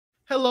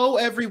Hello,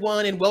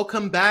 everyone, and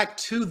welcome back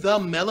to the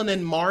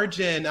Melanin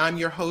Margin. I'm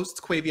your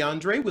host,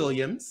 Quaviondre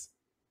Williams.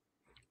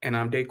 And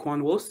I'm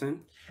Daquon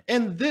Wilson.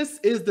 And this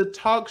is the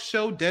talk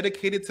show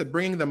dedicated to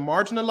bringing the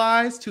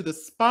marginalized to the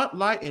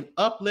spotlight and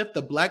uplift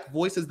the Black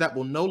voices that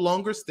will no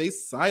longer stay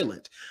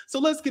silent. So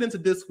let's get into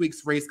this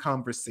week's race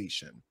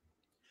conversation.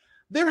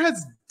 There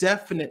has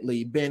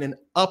definitely been an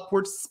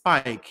upward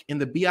spike in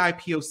the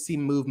BIPOC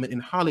movement in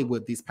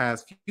Hollywood these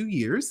past few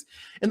years,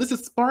 and this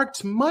has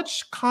sparked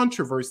much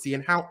controversy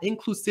in how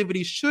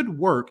inclusivity should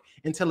work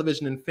in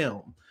television and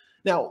film.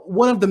 Now,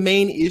 one of the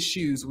main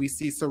issues we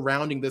see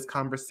surrounding this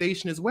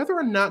conversation is whether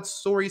or not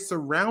stories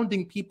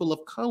surrounding people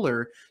of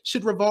color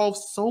should revolve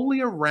solely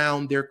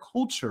around their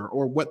culture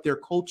or what their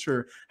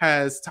culture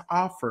has to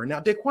offer. Now,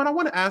 Daquon, I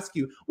want to ask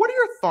you, what are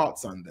your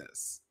thoughts on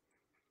this?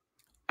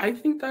 I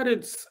think that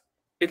it's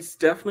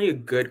definitely a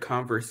good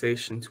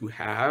conversation to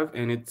have,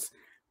 and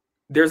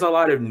there's a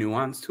lot of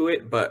nuance to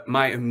it, but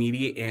my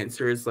immediate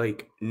answer is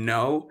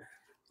no.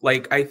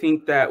 I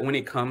think that when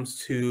it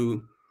comes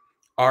to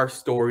our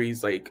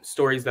stories, like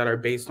stories that are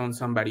based on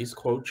somebody's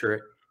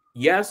culture,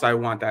 yes, I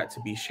want that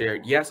to be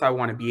shared. Yes, I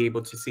want to be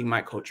able to see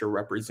my culture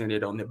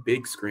represented on the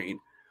big screen.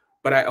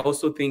 But I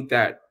also think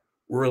that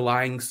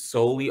relying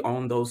solely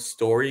on those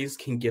stories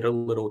can get a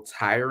little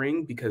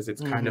tiring because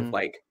it's kind of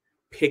like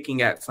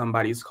picking at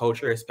somebody's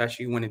culture,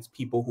 especially when it's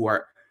people who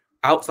are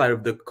outside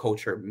of the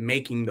culture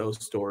making those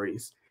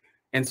stories.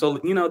 And so,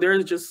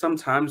 there's just some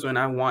times when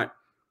I want,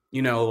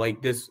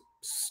 like this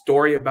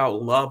story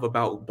about love,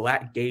 about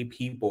Black gay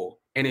people.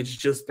 And it's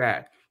just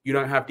that you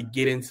don't have to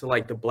get into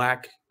like the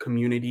Black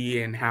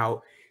community and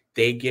how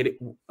they get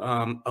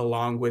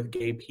along with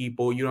gay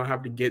people. You don't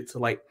have to get to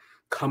like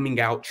coming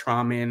out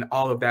trauma and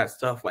all of that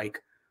stuff.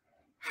 Like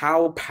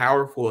how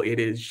powerful it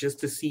is just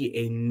to see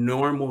a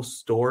normal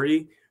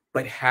story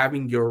but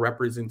having your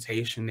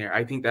representation there.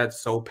 I think that's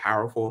so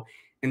powerful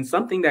and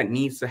something that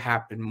needs to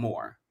happen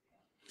more.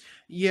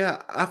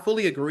 Yeah, I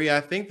fully agree. I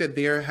think that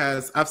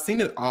I've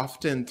seen it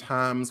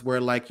oftentimes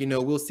where, like,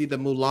 we'll see the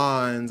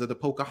Mulans or the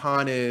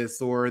Pocahontas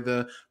or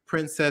the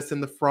Princess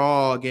and the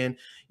Frog. And,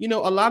 a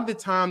lot of the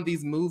time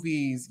these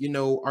movies,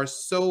 are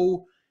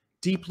so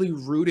deeply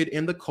rooted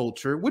in the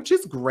culture, which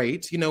is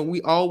great.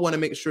 We all want to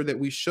make sure that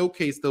we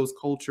showcase those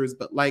cultures.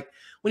 But like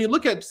when you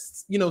look at,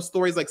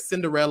 stories like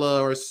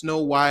Cinderella or Snow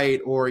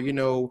White or,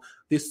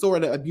 this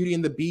sort of Beauty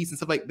and the Beast and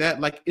stuff like that,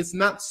 like it's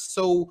not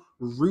so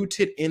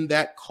rooted in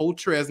that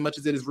culture as much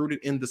as it is rooted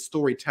in the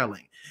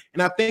storytelling.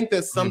 And I think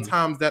that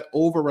sometimes that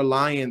over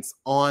reliance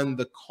on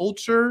the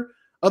culture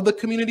of the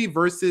community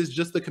versus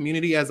just the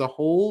community as a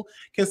whole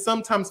can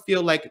sometimes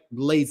feel like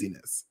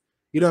laziness.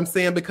 You know what I'm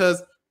saying?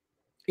 Because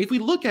if we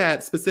look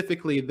at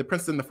specifically The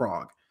Princess and the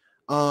Frog,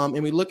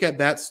 and we look at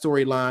that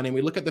storyline and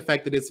we look at the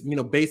fact that it's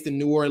based in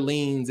New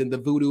Orleans and the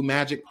voodoo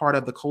magic part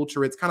of the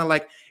culture, it's kind of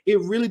like it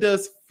really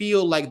does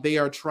feel like they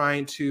are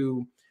trying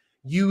to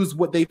use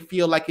what they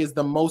feel like is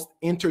the most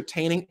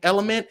entertaining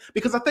element,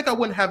 because I think I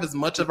wouldn't have as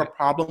much of a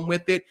problem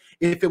with it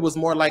if it was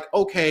more like,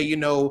 okay,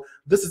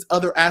 this is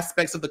other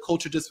aspects of the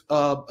culture just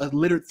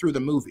littered through the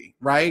movie,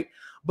 right?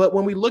 But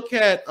when we look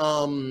at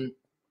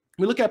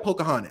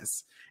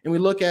Pocahontas, and we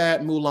look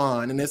at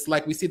Mulan, and it's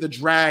like we see the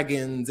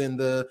dragons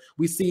and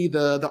we see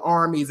the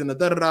armies and the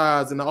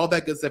da-da-das and all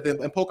that good stuff.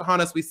 In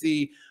Pocahontas, we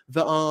see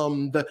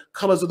the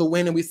colors of the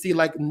wind, and we see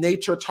like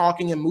nature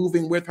talking and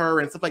moving with her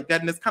and stuff like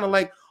that. And it's kind of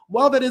like,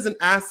 while that is an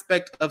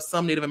aspect of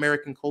some Native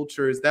American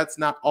cultures, that's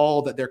not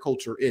all that their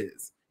culture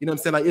is. You know what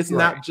I'm saying? Like it's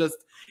not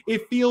just,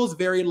 it feels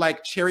very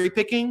like cherry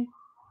picking,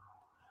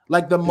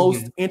 like the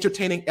most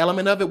entertaining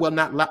element of it while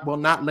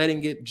not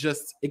letting it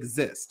just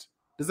exist.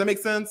 Does that make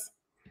sense?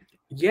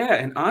 Yeah,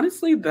 and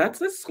honestly,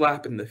 that's a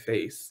slap in the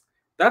face.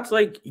 That's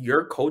like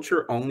your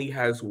culture only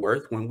has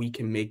worth when we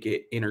can make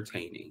it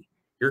entertaining.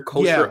 Your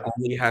culture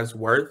only has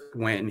worth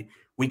when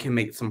we can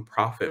make some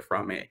profit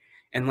from it.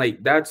 And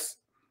like that's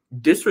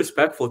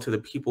disrespectful to the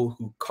people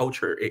who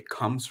culture it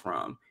comes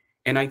from.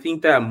 And I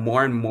think that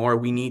more and more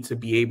we need to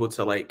be able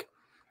to like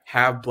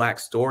have Black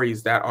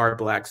stories that are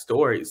Black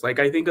stories. Like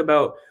I think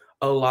about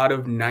a lot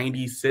of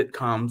 90s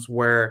sitcoms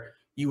where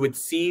you would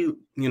see,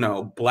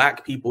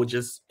 Black people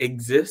just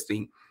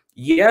existing.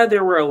 Yeah,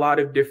 there were a lot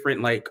of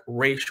different like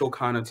racial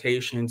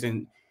connotations,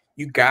 and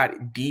you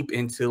got deep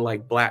into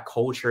like Black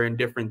culture and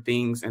different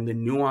things and the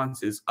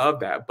nuances of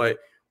that. But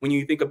when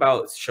you think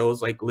about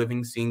shows like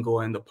Living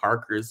Single and The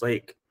Parkers,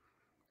 like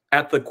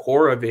at the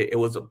core of it, it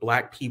was a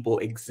Black people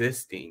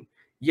existing.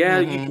 Yeah,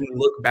 you can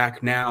look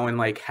back now and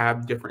like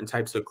have different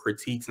types of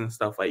critiques and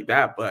stuff like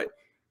that, but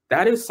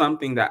that is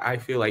something that I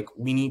feel like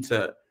we need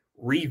to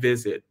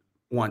revisit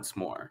once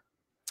more.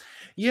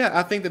 Yeah,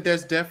 I think that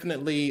there's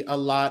definitely a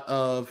lot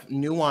of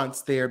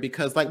nuance there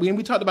because like we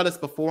talked about this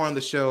before on the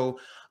show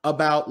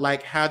about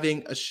like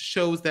having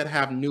shows that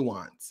have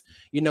nuance,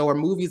 or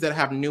movies that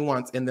have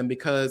nuance in them,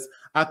 because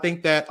I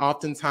think that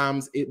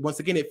oftentimes once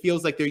again, it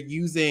feels like they're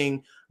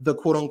using the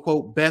quote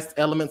unquote best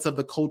elements of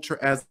the culture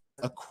as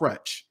a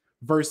crutch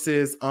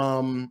versus,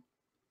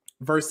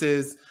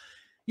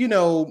 you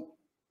know,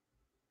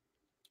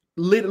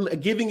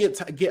 giving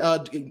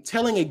it,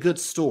 telling a good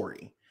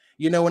story.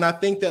 And I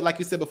think that, like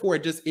you said before,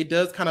 it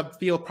does kind of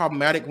feel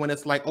problematic when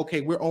it's like,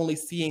 okay, we're only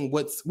seeing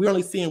what's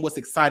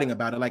exciting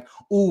about it, like,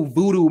 ooh,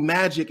 voodoo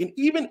magic. And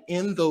even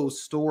in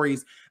those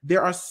stories,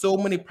 there are so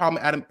many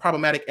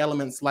problematic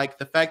elements, like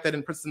the fact that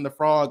in Princess and the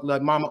Frog,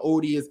 like Mama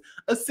Odie is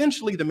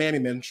essentially the mammy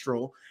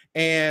minstrel.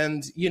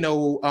 And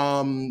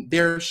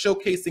they're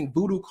showcasing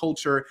voodoo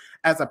culture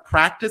as a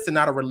practice and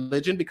not a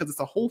religion, because it's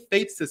a whole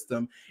faith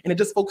system, and it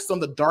just focuses on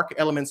the dark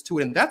elements to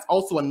it. And that's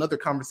also another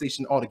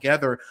conversation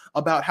altogether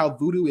about how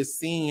voodoo is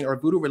seen, or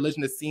voodoo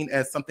religion is seen,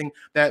 as something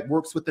that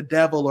works with the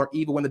devil or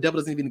evil, when the devil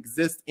doesn't even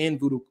exist in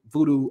the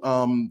voodoo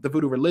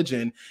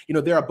religion.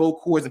 There are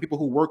Bokors and people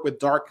who work with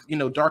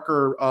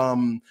darker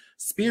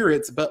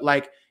spirits, but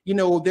like,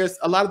 there's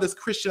a lot of this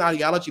Christian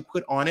ideology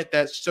put on it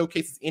that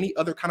showcases any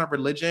other kind of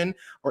religion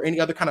or any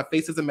other kind of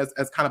facism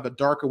as kind of a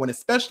darker one,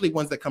 especially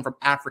ones that come from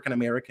African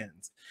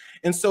Americans.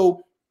 And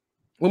so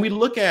when we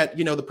look at,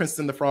 the Princess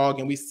and the Frog,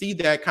 and we see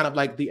that kind of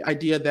like the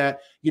idea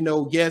that,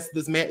 yes,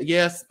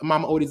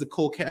 Mama Odie is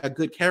a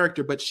good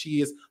character, but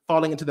she is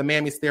falling into the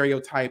mammy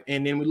stereotype.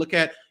 And then we look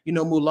at,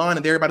 Mulan,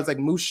 and everybody's like,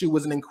 Mushu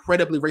was an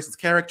incredibly racist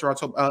character.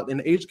 In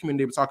the Asian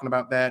community, we're talking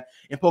about that.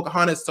 And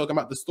Pocahontas talking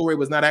about the story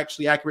was not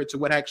actually accurate to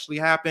what actually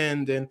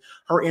happened, and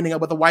her ending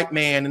up with a white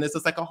man. And it's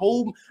just like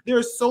there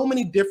are so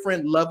many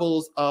different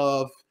levels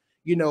of,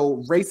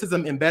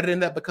 racism embedded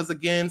in that, because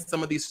again,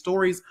 some of these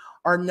stories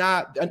are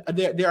not,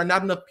 there are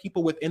not enough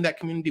people within that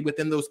community,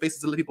 within those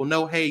spaces, to let people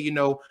know, hey,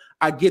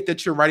 I get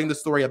that you're writing the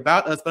story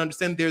about us, but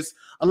understand there's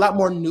a lot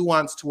more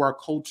nuance to our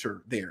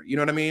culture there. You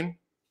know what I mean?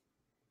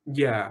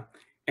 Yeah.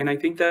 And I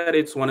think that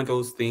it's one of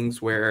those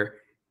things where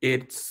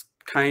it's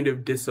kind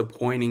of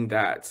disappointing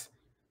that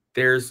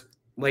there's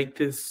like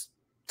this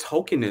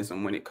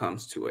tokenism when it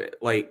comes to it.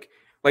 Like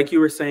you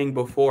were saying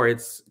before,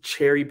 it's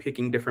cherry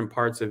picking different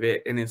parts of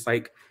it. And it's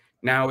like,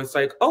 now it's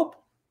like, oh,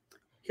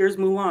 here's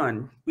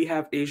Mulan. We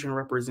have Asian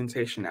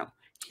representation now.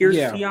 Here's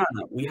Tiana.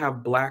 We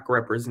have Black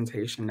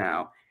representation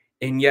now.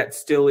 And yet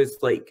still it's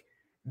like,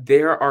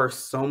 there are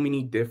so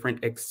many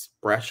different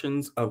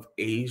expressions of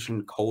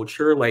Asian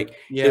culture. Like,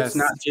 it's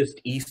not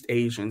just East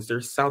Asians.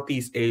 There's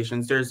Southeast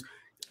Asians. There's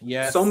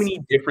so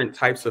many different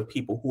types of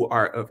people who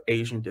are of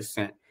Asian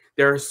descent.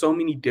 There are so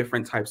many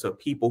different types of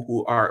people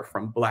who are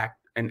from Black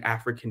and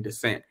African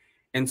descent.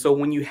 And so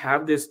when you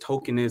have this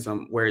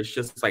tokenism where it's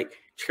just like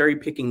cherry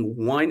picking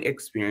one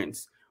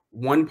experience,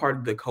 one part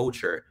of the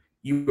culture,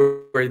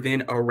 you are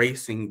then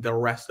erasing the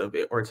rest of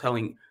it, or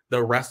telling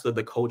the rest of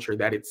the culture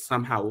that it's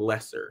somehow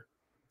lesser.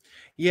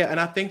 Yeah,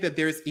 and I think that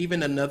there's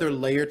even another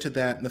layer to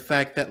that, and the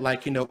fact that,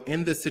 like,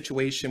 in this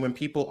situation, when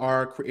people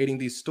are creating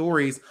these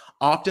stories,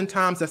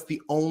 oftentimes that's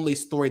the only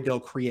story they'll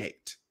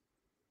create.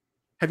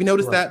 Have you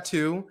noticed that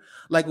too?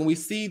 Like, when we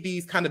see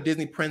these kind of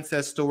Disney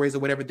princess stories or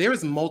whatever, there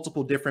is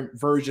multiple different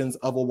versions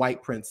of a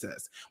white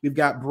princess. We've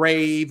got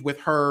Brave, with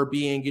her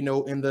being, in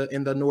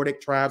the Nordic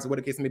tribes, or what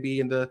the case may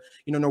be, in the,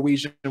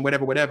 Norwegian,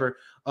 whatever,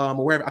 or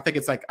wherever. I think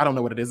it's like, I don't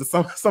know what it is. It's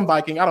some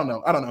Viking. I don't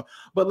know.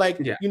 But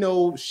like,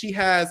 she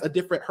has a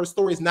different, her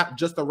story is not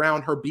just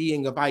around her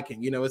being a Viking.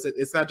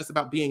 It's not just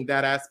about being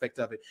that aspect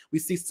of it. We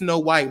see Snow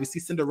White, we see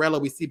Cinderella,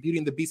 we see Beauty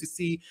and the Beast, we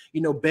see,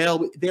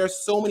 Belle. There are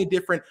so many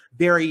different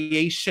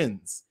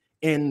variations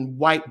in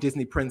white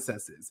Disney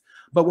princesses.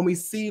 But when we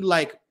see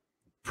like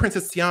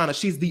Princess Tiana,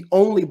 she's the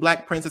only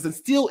Black princess, and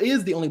still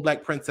is the only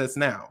Black princess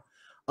now.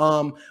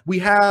 We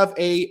have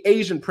a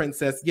Asian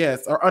princess,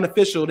 yes, or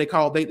unofficial.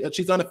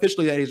 She's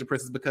unofficially an Asian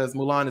princess, because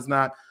Mulan is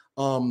not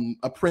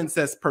a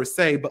princess per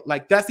se, but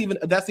like that's even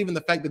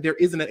the fact that there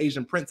isn't an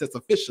Asian princess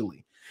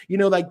officially.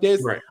 Like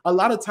there's a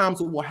lot of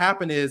times what will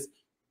happen is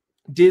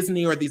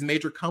Disney or these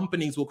major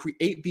companies will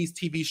create these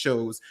TV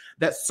shows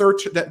that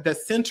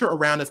center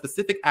around a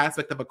specific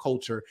aspect of a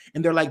culture,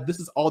 and they're like,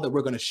 this is all that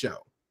we're going to show.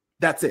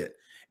 That's it.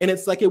 And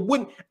it's like,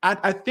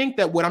 I think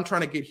that what I'm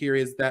trying to get here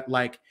is that,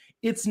 like,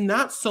 it's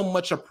not so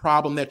much a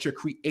problem that you're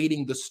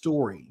creating the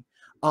story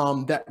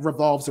that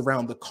revolves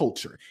around the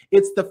culture.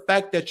 It's the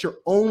fact that you're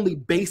only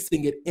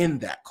basing it in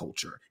that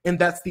culture, and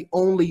that's the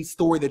only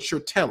story that you're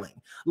telling.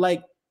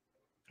 Like,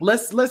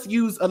 let's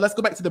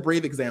go back to the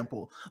Brave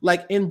example.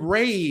 Like in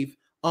Brave,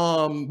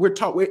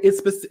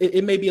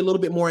 it may be a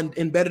little bit more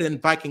embedded in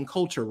Viking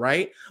culture,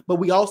 right? But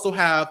we also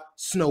have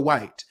Snow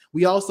White.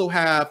 We also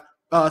have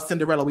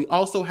Cinderella. We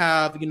also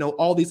have,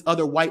 all these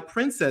other white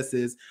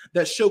princesses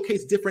that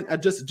showcase different,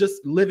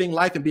 just living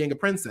life and being a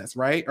princess,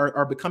 right?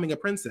 Or becoming a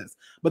princess.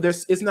 But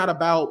it's not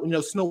about,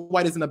 Snow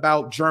White isn't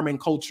about German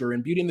culture,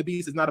 and Beauty and the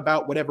Beast is not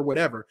about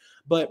whatever.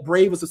 But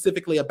Brave was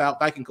specifically about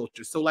Viking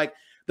culture. So like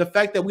the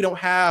fact that we don't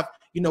have,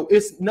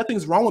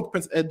 nothing's wrong with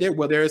Princess.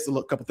 There is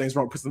a couple things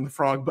wrong with Princess and the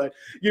Frog, but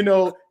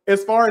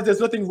as far as there's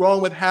nothing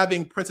wrong with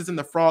having Princess and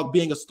the Frog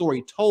being a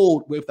story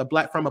told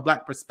from a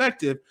Black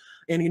perspective,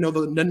 and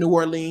the New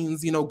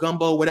Orleans,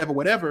 gumbo,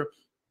 whatever.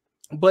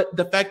 But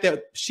the fact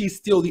that she's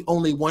still the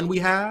only one we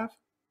have,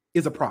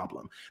 is a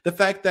problem. The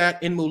fact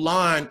that in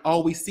Mulan,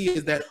 all we see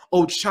is that,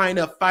 oh,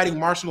 China fighting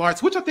martial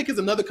arts, which I think is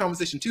another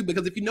conversation too,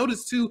 because if you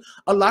notice too,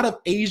 a lot of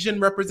Asian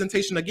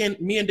representation, again,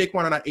 me and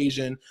Daquon are not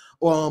Asian,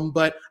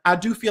 but I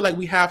do feel like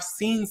we have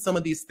seen some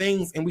of these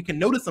things and we can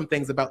notice some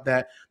things about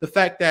that. The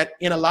fact that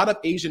in a lot of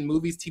Asian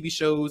movies, TV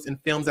shows, and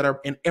films that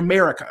are in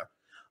America,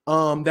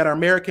 that are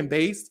American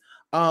based,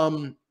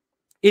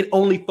 it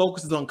only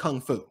focuses on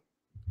Kung Fu.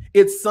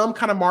 It's some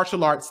kind of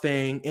martial arts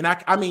thing. And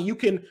I mean, you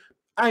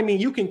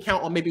can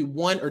count on maybe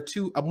one or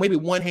two, maybe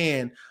one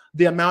hand,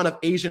 the amount of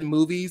Asian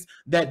movies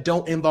that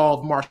don't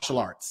involve martial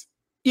arts.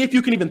 If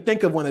you can even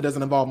think of one that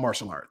doesn't involve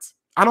martial arts.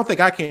 I don't think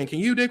I can. Can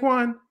you,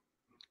 Daquon?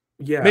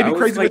 Yeah, maybe I was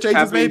Crazy like Rich Asians,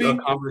 having maybe. a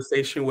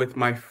conversation with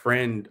my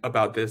friend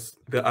about this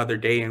the other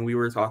day, and we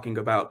were talking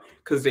about,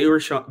 because they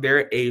were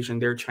they're Asian,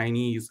 they're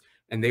Chinese,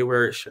 and they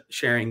were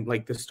sharing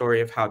like the story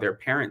of how their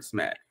parents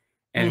met,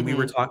 and we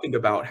were talking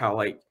about how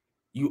like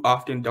you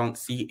often don't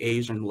see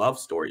Asian love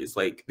stories.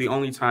 Like the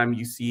only time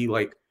you see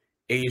like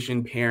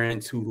Asian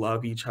parents who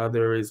love each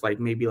other is like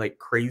maybe like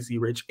Crazy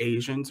Rich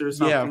Asians or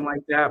something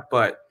like that,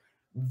 but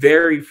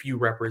very few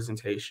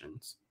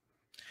representations.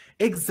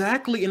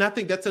 Exactly. And I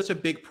think that's such a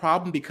big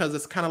problem because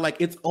it's kind of like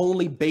it's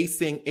only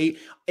basing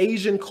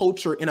Asian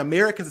culture in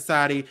American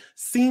society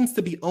seems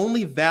to be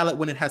only valid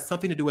when it has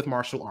something to do with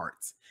martial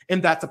arts.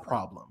 And that's a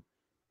problem.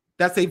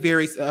 That's a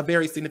very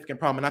significant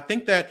problem. And I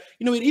think that,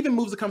 you know, it even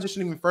moves the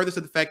conversation even further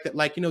to the fact that,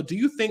 like, you know, do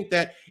you think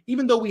that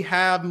even though we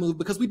have moved,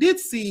 because we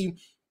did see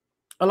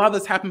a lot of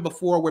this happened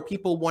before where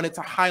people wanted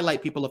to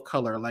highlight people of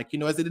color, like, you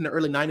know, as it in the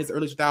early 90s,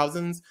 early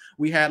 2000s,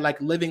 we had like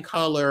Living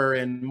Color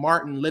and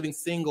Martin, Living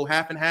Single,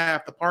 Half and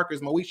Half, the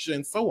Parkers, Moesha,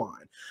 and so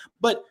on.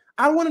 But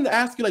I wanted to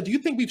ask you, like, do you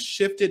think we've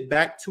shifted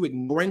back to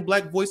ignoring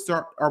Black voices?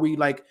 Or are we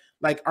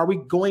are we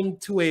going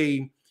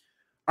to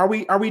are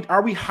we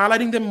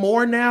highlighting them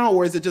more now,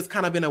 or is it just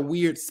kind of in a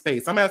weird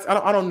space? I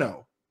don't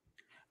know.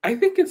 I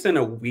think it's in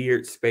a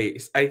weird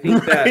space. I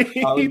think that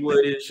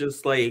Hollywood is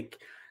just like,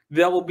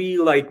 they'll be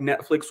like,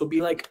 Netflix will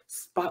be like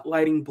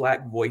spotlighting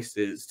Black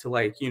voices to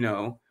like, you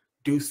know,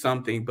 do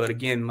something. But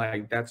again,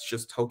 like that's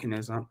just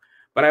tokenism.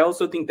 But I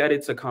also think that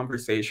it's a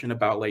conversation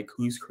about like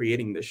who's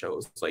creating the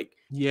shows. Like,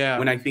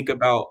 when I think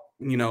about,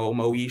 you know,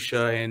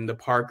 Moesha and the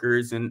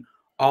Parkers and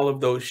all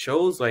of those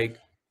shows, like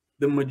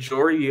the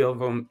majority of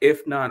them,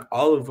 if not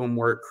all of them,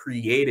 were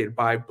created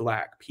by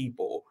Black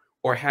people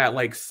or had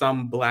like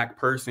some Black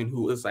person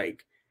who was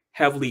like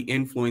heavily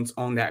influenced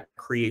on that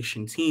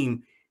creation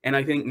team. And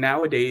I think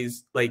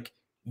nowadays, like,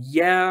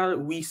 yeah,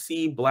 we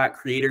see Black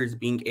creators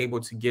being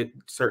able to get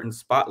certain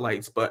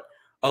spotlights, but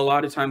a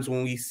lot of times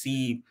when we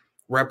see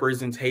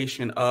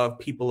representation of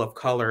people of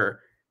color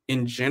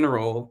in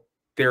general,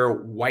 they're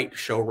white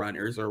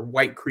showrunners or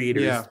white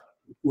creators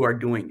who are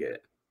doing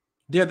it.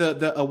 Yeah,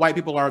 the white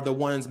people are the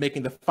ones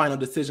making the final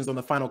decisions on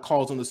the final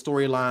calls on the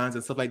storylines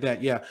and stuff like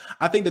that. Yeah,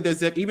 I think that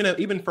there's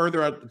even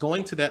further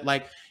going to that.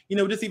 Like, you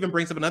know, this even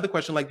brings up another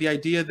question, like the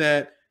idea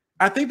that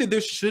I think that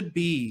there should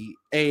be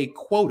a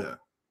quota.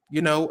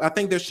 You know, I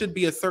think there should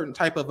be a certain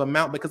type of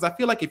amount, because I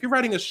feel like if you're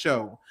writing a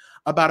show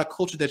about a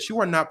culture that you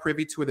are not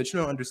privy to or that you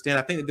don't understand,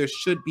 I think that there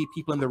should be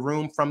people in the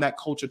room from that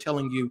culture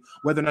telling you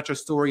whether or not your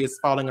story is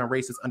falling on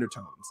racist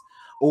undertones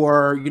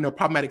or, you know,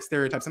 problematic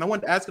stereotypes. And I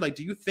wanted to ask you, like,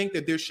 do you think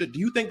that do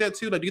you think that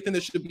too? Like, do you think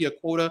there should be a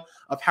quota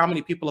of how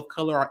many people of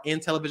color are in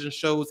television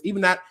shows,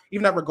 even not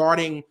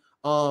regarding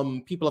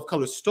people of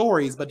color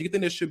stories, but do you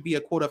think there should be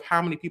a quota of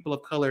how many people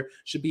of color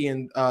should be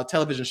in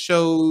television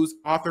shows,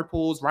 author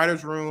pools,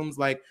 writers' rooms?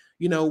 Like,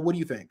 you know, what do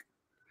you think?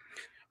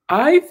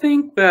 I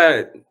think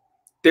that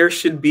there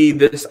should be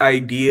this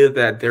idea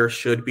that there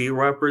should be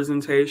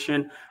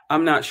representation.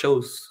 I'm not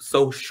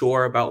so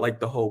sure about like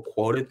the whole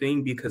quota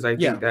thing, because I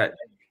think that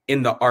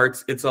in the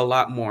arts, it's a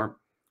lot more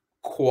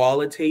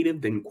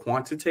qualitative than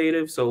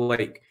quantitative. So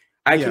like,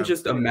 I can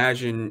just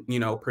imagine, you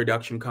know,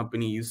 production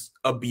companies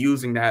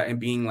abusing that and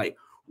being like,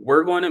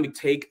 we're going to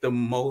take the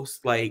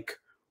most like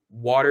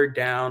watered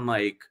down,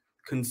 like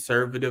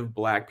conservative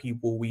Black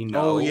people we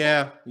know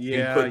and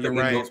put them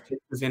in those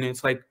pictures. And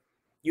it's like,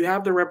 you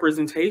have the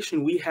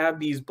representation. We have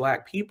these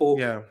Black people,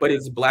 but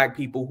it's Black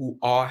people who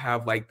all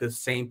have like the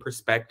same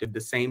perspective,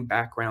 the same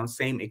background,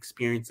 same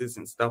experiences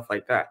and stuff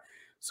like that.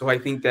 So I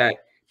think that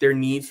there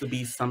needs to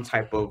be some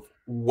type of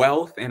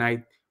wealth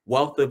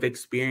of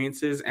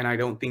experiences. And I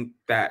don't think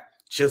that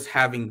just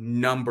having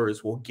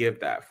numbers will give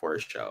that for a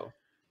show.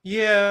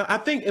 Yeah, I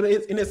think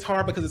it's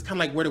hard because it's kind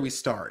of like, where do we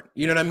start?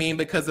 You know what I mean?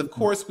 Because of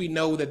course we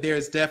know that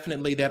there's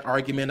definitely that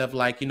argument of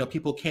like, you know,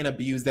 people can't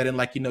abuse that. And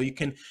like, you know, you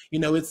can, you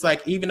know, it's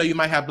like, even though you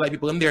might have Black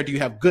people in there, do you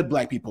have good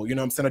Black people? You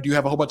know what I'm saying? Or do you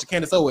have a whole bunch of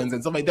Candace Owens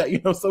and stuff like that? You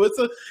know, so it's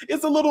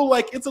a little,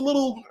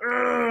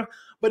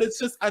 but it's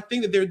just, I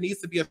think that there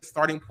needs to be a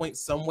starting point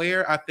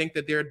somewhere. I think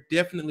that there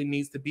definitely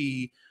needs to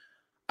be,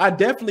 I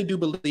definitely do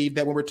believe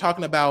that when we're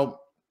talking about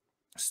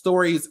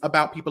stories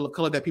about people of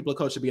color, that people of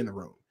color should be in the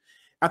room.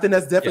 I think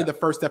that's definitely Yeah. the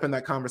first step in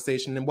that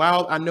conversation. And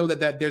while I know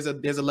that there's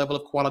a level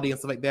of quality and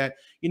stuff like that,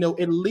 you know,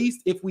 at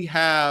least if we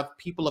have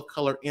people of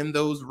color in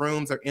those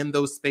rooms or in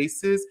those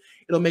spaces,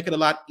 it'll make it a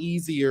lot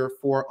easier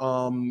for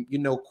you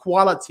know,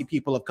 quality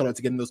people of color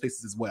to get in those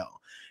spaces as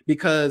well.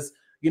 Because,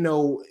 you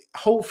know,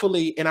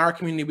 hopefully in our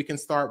community we can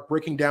start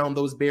breaking down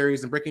those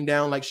barriers and breaking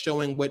down, like,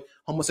 showing what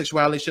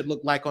homosexuality should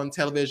look like on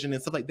television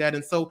and stuff like that.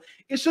 And so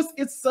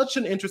it's such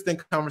an interesting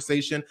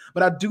conversation,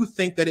 but I do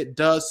think that it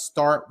does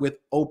start with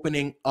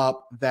opening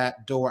up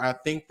that door. I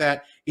think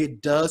that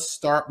it does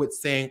start with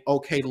saying,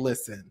 okay,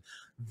 listen,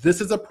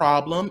 this is a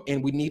problem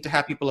and we need to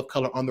have people of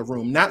color on the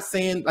room. Not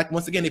saying, like,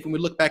 once again, if we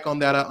look back on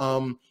that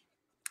on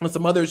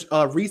some other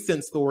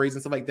recent stories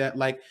and stuff like that,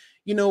 like,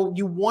 you know,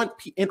 you want,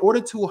 in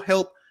order to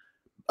help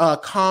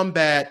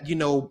combat, you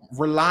know,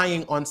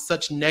 relying on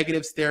such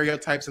negative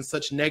stereotypes and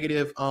such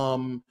negative,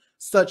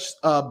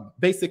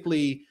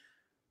 basically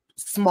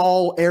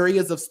small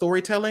areas of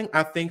storytelling,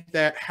 I think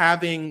that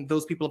having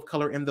those people of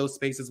color in those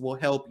spaces will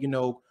help, you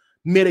know,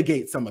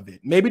 mitigate some of it.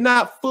 Maybe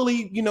not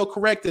fully, you know,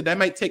 correct it. That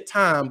might take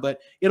time, but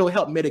it'll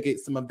help mitigate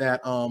some of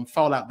that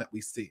fallout that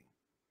we see.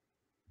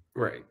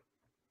 Right.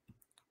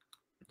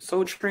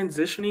 So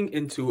transitioning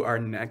into our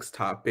next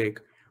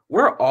topic,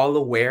 we're all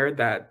aware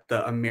that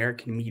the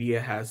American media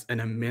has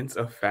an immense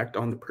effect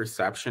on the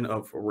perception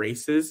of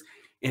races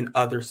in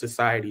other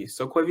societies.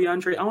 So,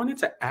 Quaviondre, I wanted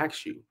to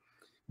ask you,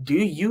 do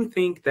you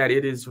think that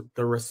it is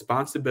the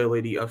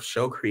responsibility of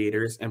show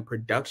creators and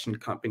production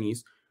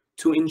companies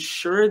to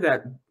ensure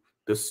that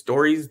the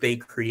stories they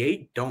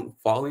create don't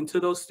fall into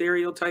those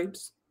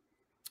stereotypes?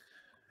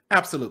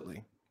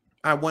 Absolutely.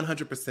 I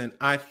 100%.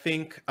 I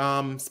think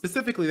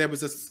specifically there was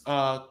this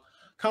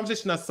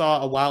conversation I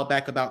saw a while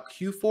back about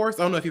Q-Force.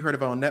 I don't know if you heard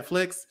of it on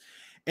Netflix.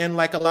 And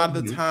like a lot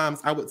of the times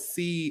I would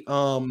see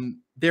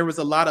there was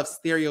a lot of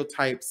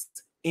stereotypes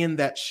in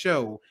that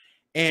show.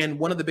 And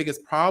one of the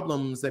biggest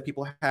problems that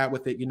people had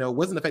with it, you know,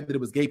 wasn't the fact that it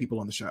was gay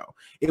people on the show.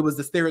 It was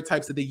the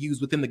stereotypes that they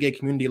use within the gay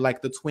community,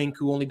 like the twink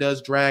who only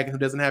does drag and who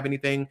doesn't have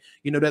anything,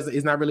 you know,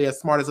 is not really as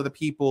smart as other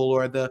people,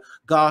 or the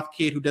goth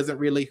kid who doesn't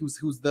really,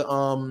 who's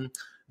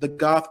the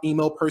goth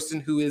emo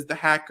person who is the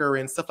hacker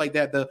and stuff like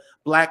that. The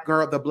black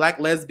girl, the black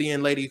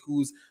lesbian lady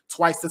who's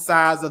twice the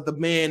size of the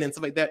men and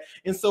stuff like that.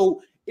 And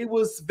so it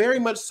was very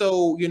much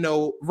so, you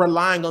know,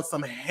 relying on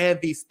some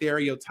heavy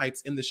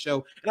stereotypes in the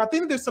show. And I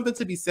think there's something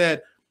to be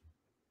said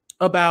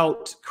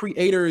about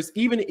creators.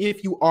 Even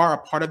if you are a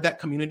part of that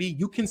community,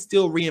 you can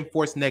still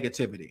reinforce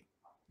negativity.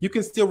 You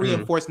can still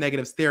reinforce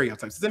negative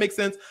stereotypes. Does that make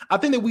sense? I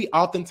think that we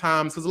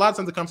oftentimes, because a lot of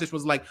times the conversation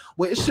was like,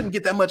 well, it shouldn't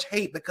get that much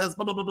hate because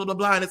blah, blah, blah, blah, blah,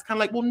 blah. And it's kind of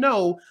like, well,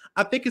 no,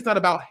 I think it's not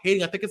about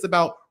hating. I think it's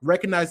about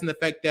recognizing the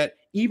fact that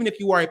even if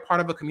you are a part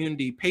of a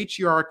community,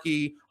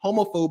 patriarchy,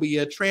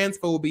 homophobia,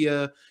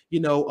 transphobia, you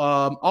know,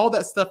 all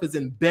that stuff is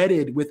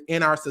embedded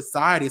within our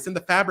society. It's in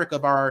the fabric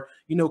of our,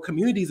 you know,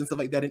 communities and stuff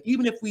like that. And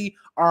even if we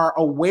are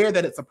aware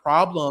that it's a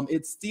problem,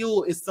 it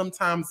still is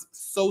sometimes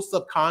so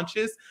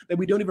subconscious that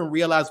we don't even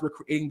realize we're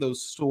creating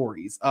those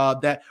stories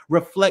that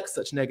reflect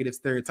such negative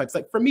stereotypes.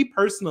 Like for me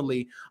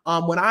personally,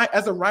 when I,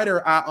 as a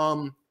writer,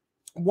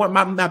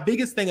 my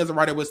biggest thing as a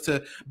writer was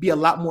to be a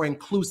lot more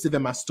inclusive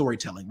in my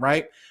storytelling,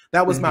 right?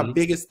 That was my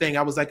biggest thing.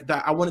 I was like,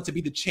 I wanted to be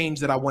the change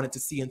that I wanted to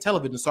see in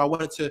television. So I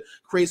wanted to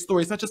create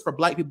stories, not just for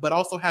Black people, but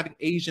also having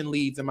Asian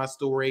leads in my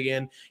story,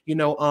 and, you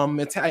know,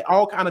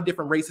 all kind of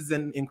different races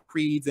and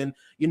creeds, and,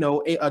 you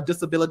know,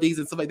 disabilities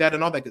and stuff like that,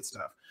 and all that good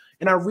stuff.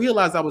 And I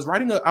realized I was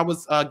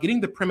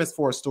getting the premise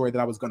for a story that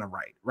I was going to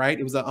write, right?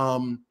 It was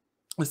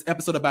this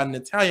episode about an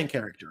Italian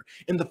character.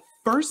 And the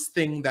first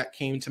thing that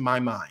came to my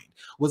mind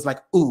was like,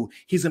 ooh,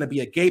 he's going to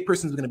be a gay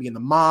person who's going to be in the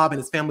mob, and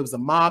his family was a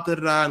mob,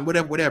 and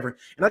whatever.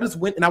 And I just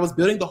went and I was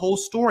building the whole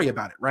story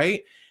about it,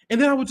 right?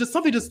 And then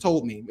something just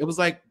told me, it was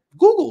like,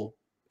 Google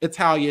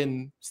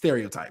Italian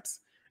stereotypes.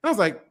 And I was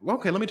like, well,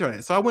 okay, let me try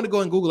that. So I went to go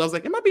and Google. I was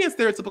like, am I being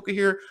stereotypical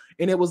here?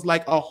 And it was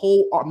like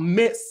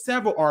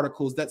several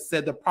articles that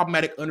said the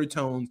problematic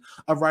undertones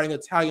of writing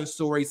Italian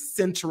stories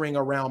centering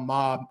around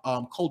mob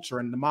culture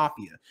and the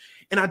mafia.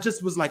 And I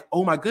just was like,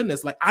 oh my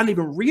goodness, like I didn't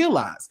even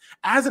realize,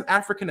 as an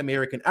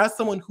African-American, as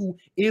someone who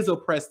is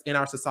oppressed in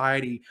our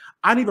society,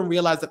 I didn't even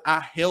realize that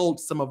I held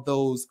some of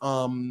those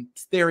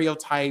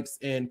stereotypes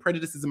and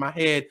prejudices in my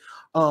head.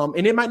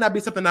 And it might not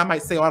be something I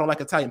might say, oh, I don't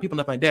like Italian people,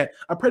 nothing like that.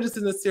 A prejudice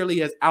isn't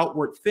necessarily as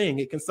outward thing.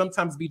 It can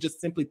sometimes be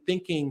just simply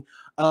thinking,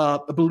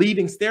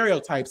 believing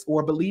stereotypes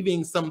or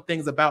believing some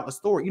things about a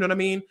story. You know what I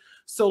mean?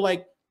 So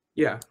like,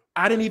 yeah,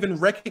 I didn't even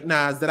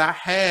recognize that I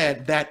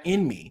had that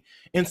in me.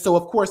 And so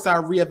of course I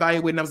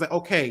reevaluated, and I was like,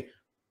 okay,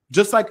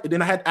 just like,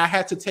 then I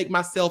had to take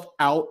myself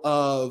out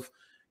of,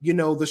 you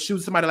know, the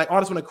shoes of somebody like, oh, I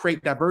just want to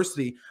create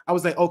diversity. I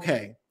was like,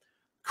 okay,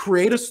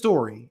 create a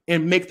story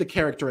and make the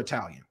character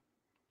Italian.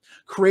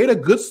 Create a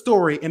good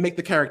story and make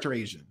the character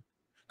Asian.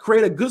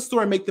 Create a good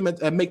story and make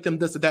them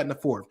this or that and the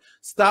fourth.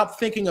 Stop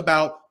thinking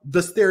about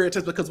the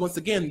stereotypes, because once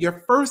again,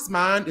 your first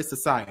mind is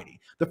society.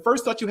 The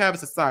first thought you have is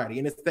society,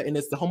 and it's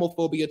the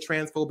homophobia,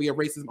 transphobia,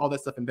 racism, all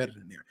that stuff embedded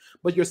in there.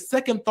 But your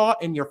second thought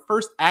and your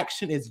first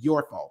action is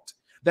your fault.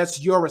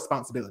 That's your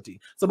responsibility.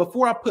 So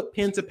before I put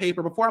pen to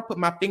paper, before I put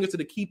my finger to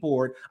the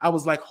keyboard, I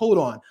was like, hold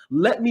on,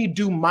 let me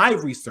do my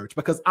research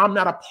because I'm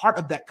not a part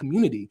of that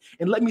community.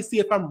 And let me see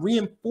if I'm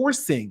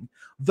reinforcing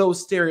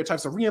those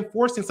stereotypes or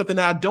reinforcing something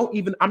that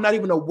I'm not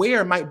even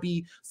aware might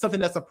be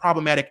something that's a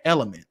problematic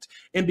element.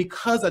 And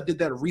because I did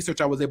that research,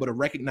 I was able to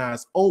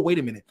recognize, oh, wait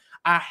a minute,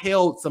 I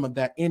held some of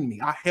that in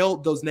me. I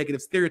held those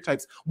negative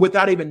stereotypes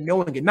without even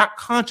knowing it, not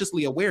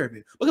consciously aware of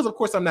it. Because of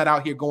course I'm not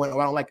out here going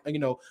around like,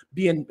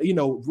 being,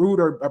 rude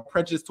or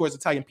prejudiced towards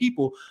Italian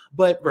people,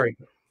 but Right.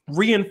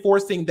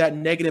 reinforcing that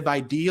negative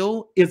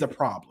ideal is a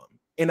problem.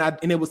 And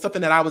it was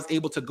something that I was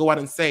able to go out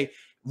and say,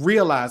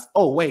 realize,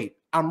 oh, wait,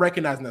 I'm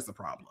recognizing that's a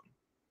problem.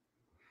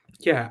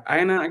 Yeah, I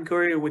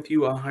agree with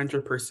you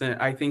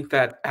 100%. I think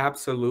that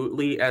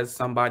absolutely, as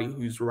somebody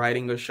who's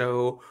writing a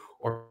show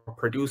or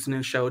producing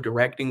a show,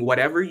 directing,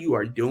 whatever you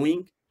are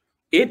doing,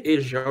 it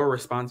is your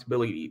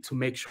responsibility to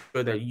make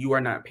sure that you are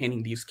not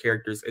painting these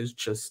characters as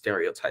just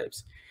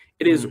stereotypes.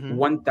 It is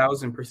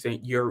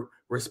 1000% your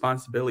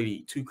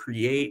responsibility to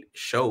create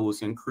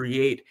shows and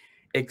create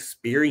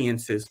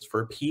experiences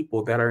for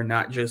people that are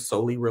not just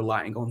solely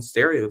relying on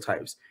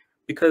stereotypes.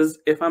 Because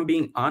if I'm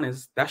being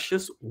honest, that's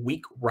just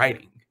weak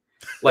writing.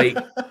 Like,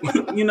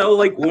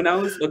 like when I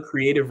was a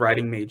creative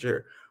writing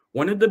major,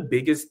 one of the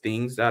biggest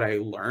things that I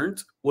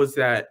learned was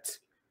that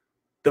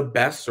the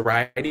best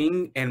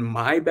writing and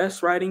my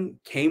best writing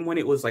came when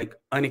it was like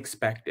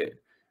unexpected.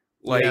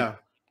 Like,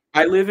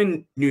 I live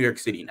in New York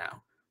City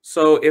now.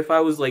 So if I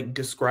was like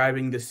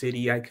describing the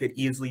city, I could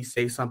easily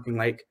say something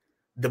like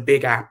the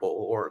Big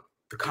Apple or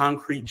the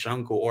concrete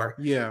jungle or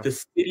the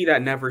city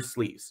that never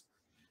sleeps.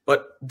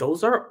 But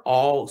those are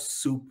all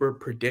super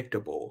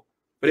predictable.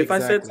 But if I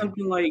said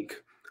something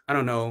like, I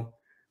don't know,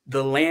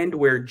 the land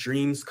where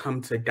dreams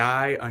come to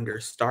die under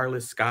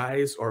starless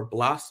skies or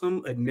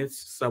blossom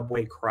amidst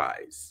subway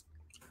cries.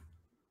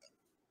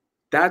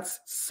 That's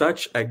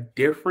such a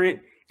different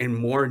and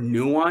more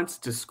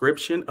nuanced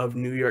description of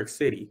New York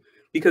City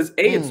because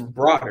it's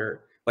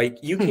broader. Like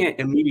you can't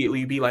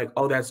immediately be like,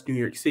 oh, that's New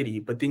York City.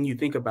 But then you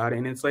think about it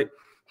and it's like,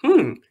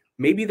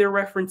 maybe they're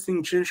referencing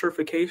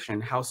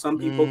gentrification, how some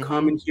people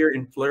come in here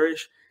and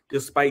flourish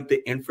despite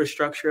the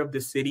infrastructure of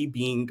the city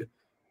being,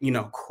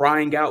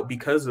 crying out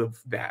because of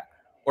that.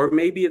 Or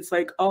maybe it's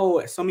like,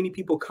 oh, so many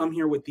people come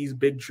here with these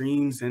big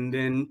dreams and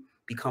then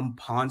become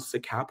pawns to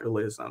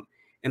capitalism.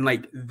 And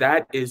like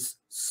that is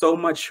so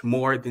much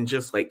more than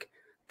just like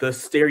the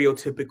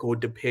stereotypical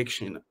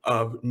depiction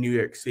of New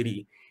York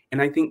City.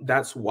 And I think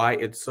that's why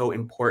it's so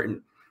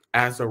important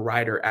as a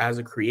writer, as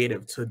a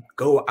creative, to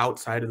go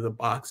outside of the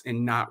box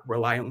and not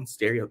rely on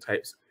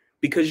stereotypes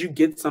because you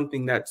get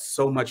something that's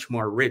so much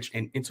more rich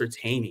and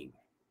entertaining.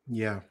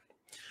 Yeah.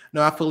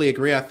 No, I fully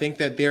agree. I think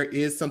that there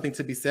is something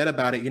to be said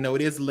about it.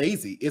 It is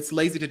lazy. It's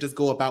lazy to just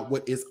go about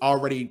what is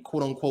already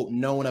quote unquote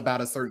known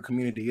about a certain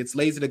community. It's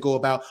lazy to go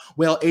about,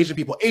 well, Asian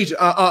people,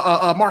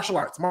 martial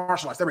arts.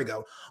 There we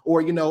go.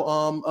 Or,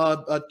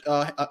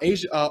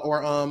 Asia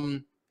or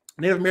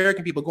Native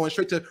American people going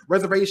straight to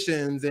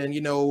reservations and,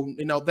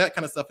 that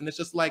kind of stuff. And it's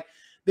just like,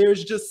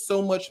 there's just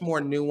so much more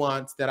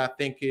nuance that I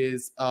think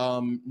is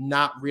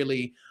not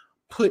really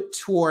put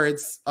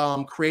towards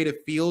creative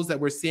fields that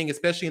we're seeing,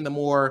 especially in the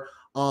more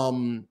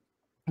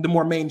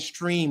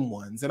mainstream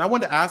ones. And I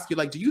wanted to ask you,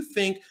 like, do you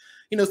think,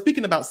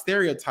 speaking about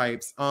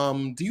stereotypes,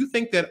 do you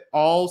think that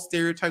all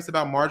stereotypes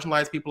about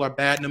marginalized people are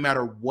bad no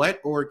matter what?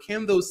 Or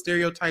can those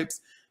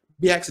stereotypes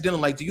be accidental?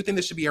 Like, do you think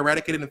this should be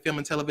eradicated in film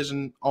and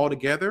television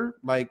altogether?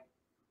 Like,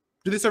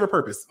 do they serve a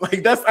purpose?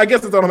 Like, I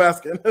guess that's what I'm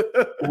asking.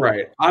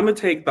 Right. I'm going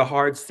to take the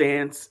hard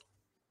stance,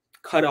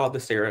 cut all the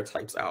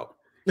stereotypes out.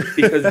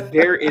 Because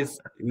there is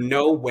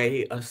no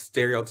way a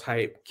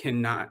stereotype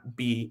cannot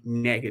be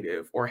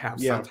negative or have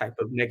some type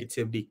of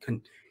negativity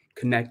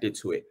connected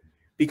to it.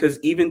 Because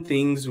even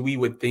things we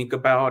would think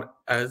about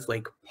as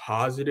like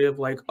positive,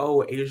 like,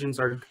 oh, Asians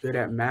are good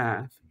at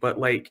math. But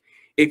like,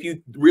 if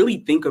you really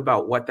think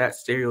about what that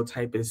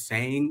stereotype is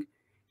saying,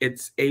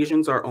 it's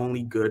Asians are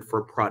only good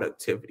for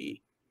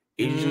productivity.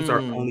 Asians are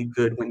only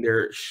good when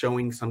they're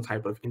showing some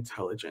type of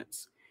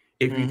intelligence.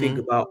 If you think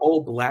about, oh,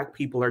 Black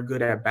people are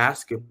good at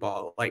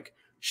basketball, like,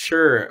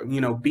 sure,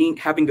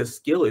 having a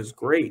skill is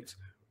great,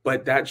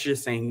 but that's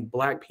just saying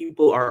Black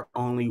people are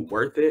only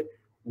worth it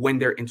when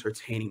they're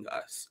entertaining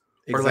us.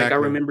 Or like, I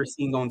remember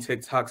seeing on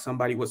TikTok,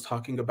 somebody was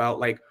talking about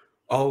like,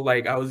 oh,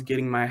 like I was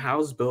getting my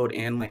house built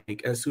and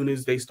like, as soon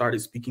as they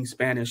started speaking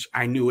Spanish,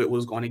 I knew it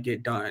was going to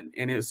get done.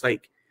 And it's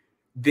like,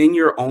 then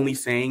you're only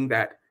saying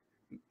that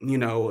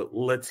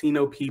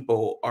Latino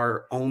people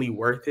are only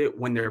worth it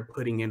when they're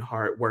putting in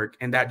hard work.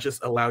 And that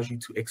just allows you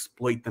to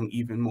exploit them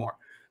even more.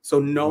 So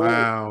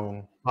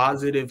no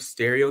positive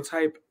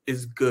stereotype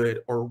is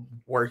good or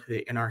worth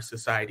it in our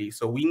society.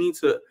 So we need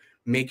to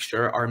make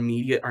sure our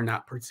media are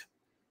not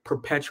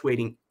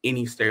perpetuating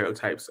any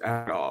stereotypes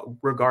at all,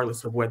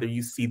 regardless of whether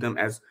you see them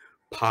as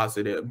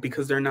positive,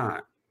 because they're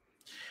not.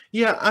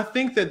 Yeah, I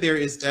think that there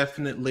is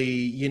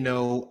definitely,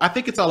 I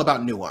think it's all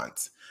about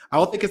nuance. I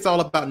don't think it's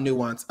all about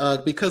nuance,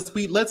 because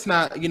let's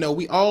not,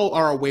 we all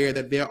are aware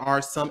that there are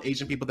some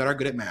Asian people that are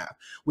good at math.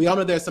 We all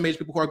know there are some Asian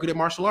people who are good at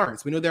martial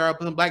arts. We know there are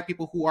some Black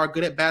people who are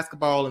good at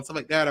basketball and stuff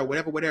like that, or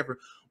whatever.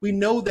 We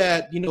know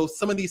that,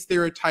 some of these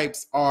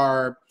stereotypes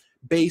are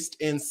based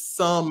in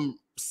some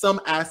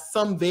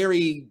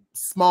very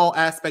small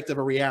aspect of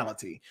a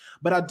reality.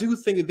 But I do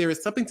think that there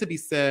is something to be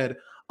said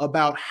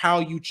about how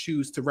you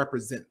choose to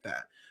represent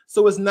that.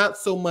 So it's not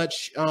so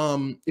much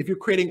if you're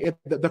creating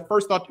the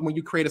first thought when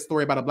you create a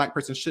story about a Black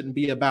person shouldn't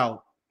be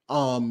about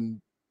them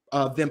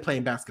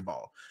playing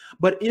basketball.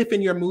 But if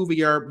in your movie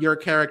your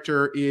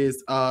character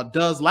is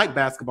does like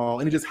basketball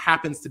and it just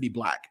happens to be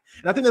Black,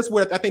 and I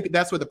think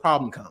that's where the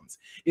problem comes,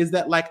 is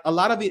that like in a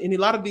lot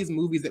of these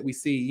movies that we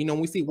see, when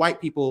we see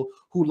white people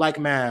who like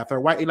math, or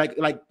white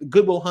like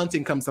Good Will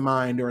Hunting comes to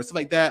mind, or stuff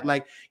like that,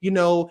 like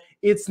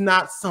it's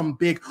not some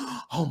big,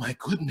 oh my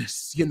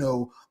goodness,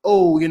 they're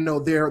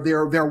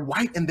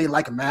white and they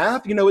like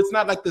math, it's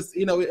not like this,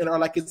 or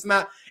like it's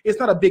not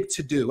a big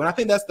to do. And I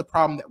think that's the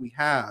problem that we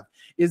have,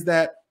 is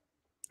that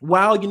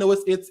while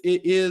it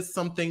is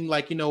something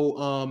like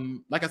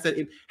like I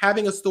said,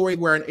 having a story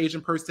where an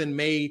Asian person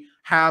may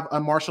have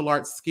a martial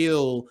arts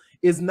skill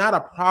is not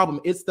a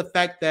problem. It's the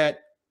fact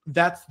that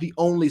that's the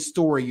only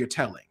story you're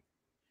telling.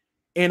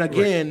 And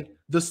again, right,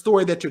 the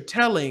story that you're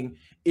telling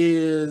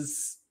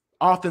is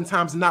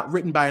oftentimes not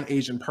written by an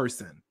Asian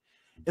person.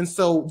 And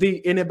so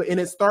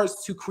it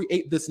starts to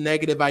create this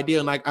negative idea.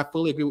 And like, I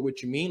fully agree with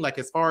what you mean. Like,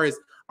 as far as,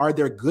 are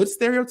there good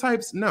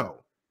stereotypes? No.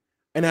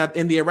 And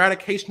in the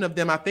eradication of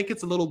them, I think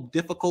it's a little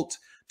difficult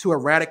to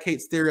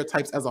eradicate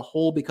stereotypes as a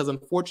whole, because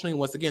unfortunately,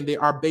 once again, they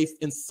are based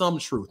in some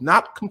truth,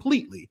 not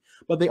completely,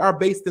 but they are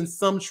based in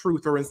some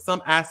truth or in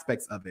some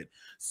aspects of it.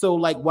 So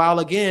like, while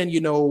again,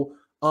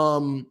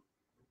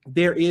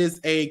 there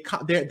is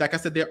like I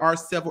said, there are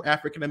several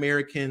African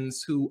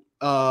Americans who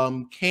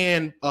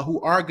who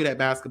are good at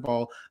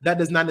basketball.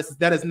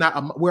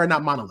 We're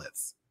not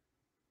monoliths.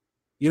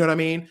 You know what I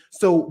mean?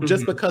 So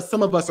just because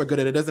some of us are good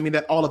at it doesn't mean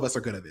that all of us are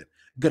good at it.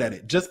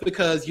 Just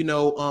because,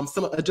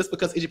 just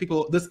because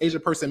this Asian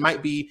person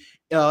might be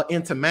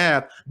into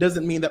math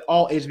doesn't mean that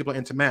all Asian people are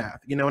into math,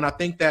 and I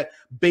think that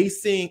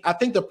I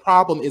think the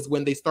problem is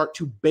when they start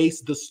to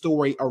base the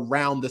story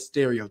around the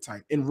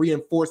stereotype and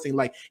reinforcing,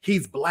 like,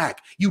 he's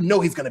Black, he's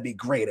going to be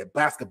great at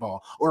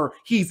basketball, or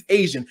he's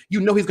Asian, he's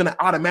going to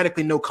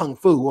automatically know Kung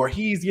Fu, or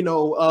he's,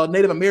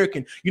 Native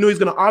American, he's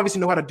going to obviously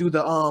know how to do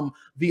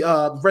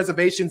the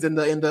reservations in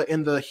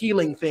the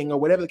healing thing, or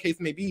whatever the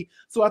case may be.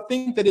 So I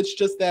think that it's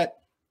just that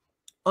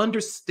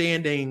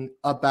understanding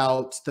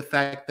about the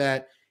fact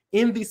that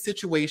in these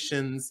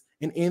situations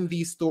and in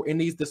these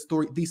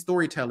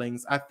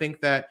storytellings, I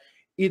think that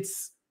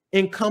it's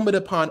incumbent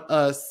upon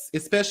us,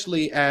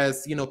 especially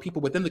as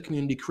people within the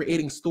community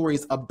creating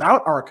stories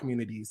about our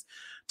communities,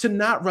 to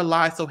not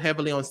rely so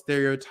heavily on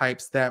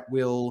stereotypes that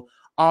will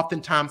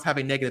oftentimes have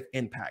a negative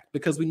impact,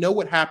 because we know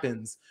what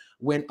happens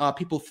when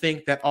people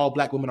think that all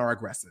Black women are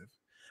aggressive.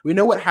 We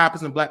know what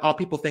happens when all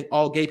people think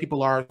all gay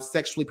people are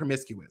sexually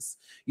promiscuous,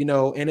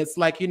 and it's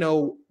like,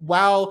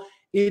 while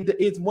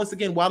it's once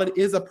again, while it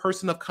is a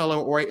person of color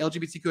or a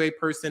LGBTQA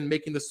person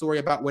making the story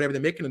about whatever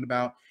they're making it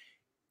about,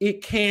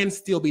 it can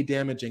still be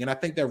damaging. And I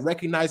think that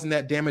recognizing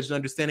that damage and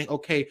understanding,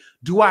 okay,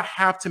 do I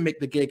have to make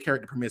the gay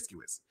character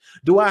promiscuous?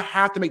 Do I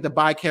have to make the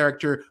bi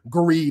character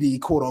greedy,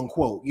 quote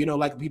unquote,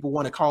 like people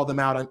want to call them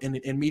out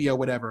in media or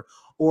whatever,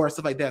 or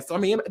stuff like that. So, I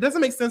mean, it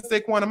doesn't make sense,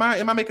 Daquon.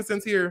 Am I making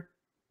sense here?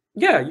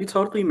 Yeah, you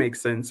totally make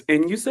sense.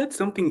 And you said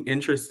something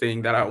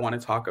interesting that I want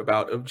to talk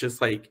about, of just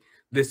like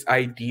this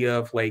idea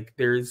of like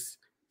there's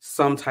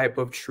some type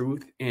of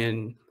truth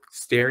in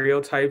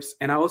stereotypes.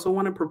 And I also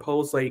want to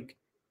propose, like,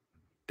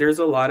 there's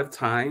a lot of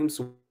times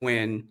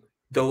when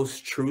those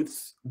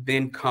truths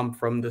then come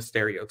from the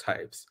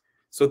stereotypes.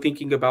 So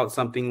thinking about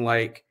something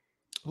like,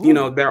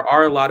 there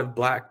are a lot of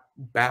Black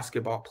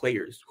basketball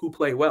players who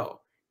play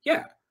well.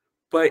 Yeah.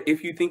 But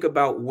if you think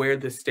about where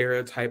the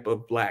stereotype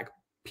of Black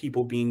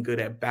people being good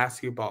at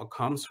basketball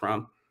comes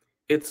from,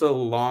 it's a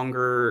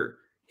longer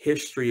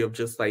history of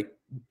just like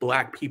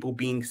Black people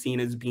being seen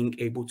as being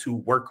able to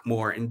work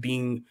more and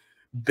being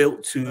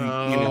built to,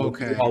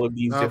 do all of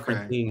these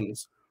different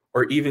things.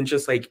 Or even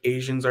just like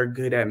Asians are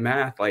good at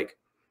math. Like,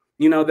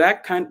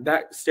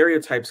 that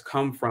stereotypes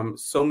come from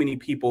so many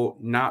people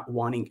not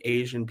wanting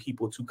Asian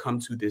people to come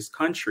to this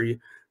country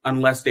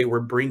unless they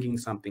were bringing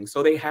something.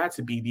 So they had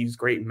to be these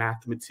great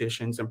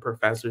mathematicians and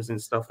professors and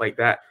stuff like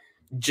that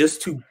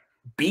just to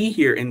be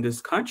here in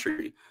this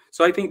country.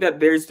 So I think that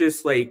there's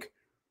this like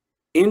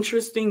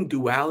interesting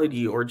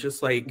duality, or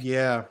just like,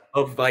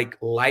 of like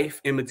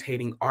life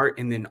imitating art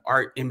and then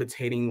art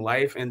imitating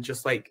life, and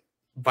just like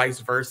vice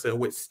versa,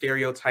 with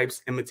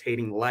stereotypes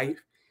imitating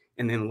life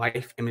and then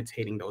life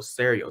imitating those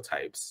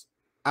stereotypes.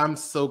 I'm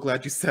so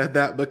glad you said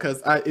that,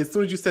 because as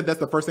soon as you said that's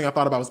the first thing I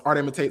thought about was art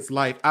imitates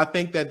life. I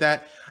think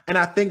and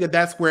I think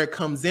that's where it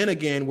comes in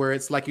again, where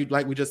it's like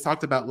we just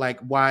talked about, like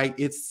why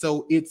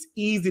it's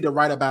easy to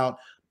write about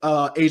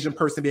Asian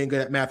person being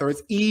good at math, or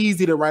it's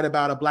easy to write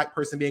about a Black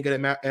person being good at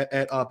math,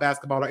 at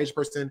basketball, or Asian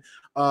person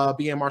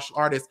being a martial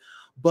artist.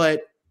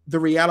 But the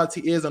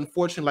reality is,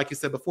 unfortunately, like you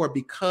said before,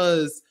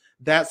 because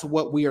that's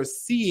what we are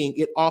seeing,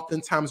 it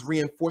oftentimes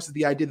reinforces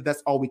the idea that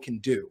that's all we can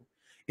do.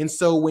 And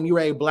so when you're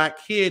a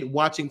Black kid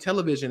watching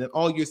television and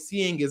all you're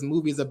seeing is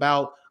movies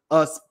about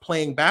us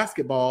playing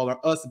basketball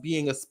or us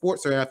being a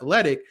sports or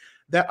athletic,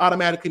 that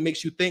automatically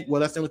makes you think, well,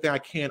 that's the only thing I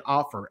can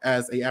offer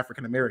as a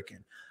African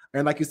American.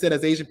 And like you said,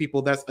 as Asian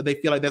people, they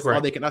feel like that's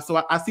all they can.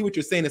 So I see what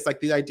you're saying. It's like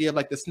the idea of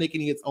like the snake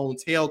eating its own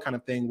tail kind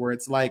of thing, where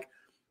it's like,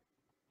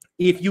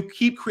 if you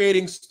keep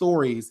creating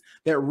stories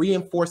that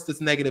reinforce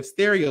this negative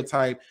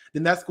stereotype,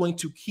 then that's going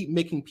to keep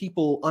making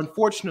people,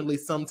 unfortunately,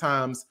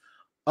 sometimes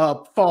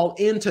fall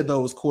into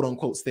those quote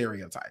unquote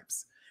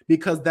stereotypes,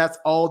 because that's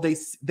all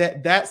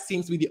that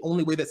seems to be the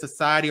only way that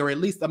society, or at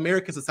least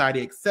American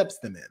society, accepts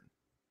them in.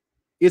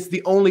 It's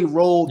the only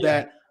role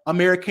that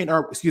American,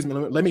 or excuse me,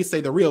 let me say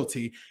the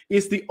realty.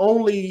 It's the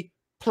only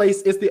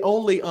place, it's the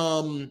only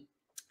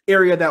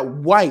area that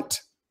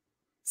white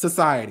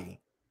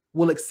society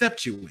will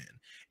accept you in.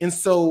 And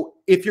so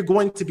if you're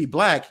going to be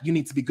Black, you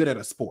need to be good at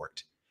a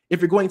sport. If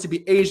you're going to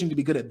be Asian, you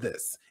be good at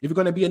this. If you're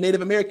going to be a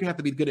Native American, you have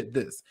to be good at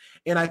this.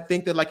 And I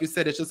think that, like you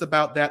said, it's just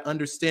about that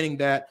understanding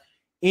that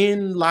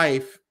in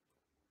life,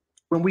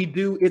 when we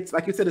do, it's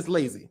like you said, it's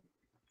lazy.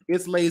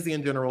 It's lazy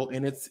in general,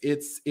 and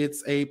it's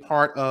a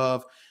part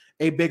of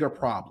a bigger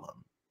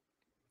problem.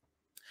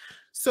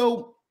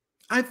 So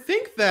I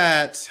think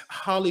that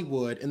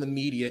Hollywood and the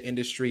media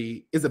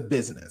industry is a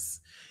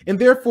business. And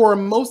therefore,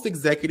 most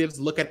executives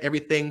look at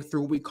everything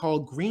through what we call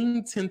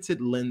green tinted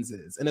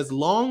lenses. And as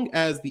long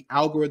as the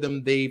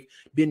algorithm they've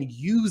been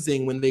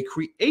using when they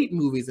create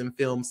movies and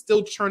films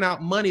still churn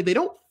out money, they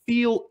don't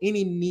feel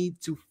any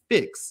need to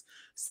fix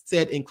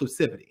said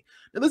inclusivity.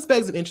 Now, this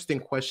begs an interesting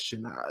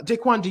question.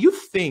 Daquon, do you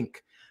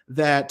think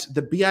that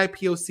the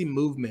BIPOC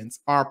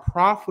movements are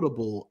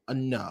profitable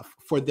enough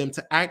for them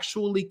to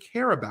actually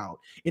care about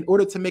in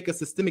order to make a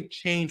systemic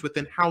change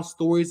within how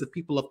stories of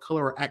people of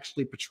color are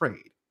actually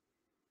portrayed?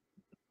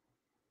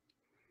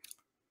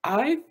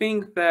 I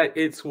think that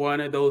it's one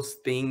of those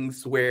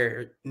things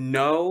where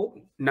no,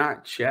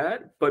 not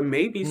yet, but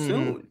maybe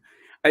soon.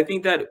 I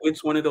think that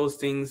it's one of those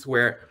things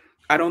where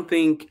I don't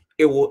think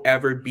it will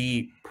ever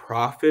be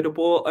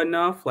profitable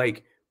enough,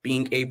 like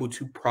being able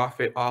to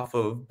profit off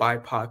of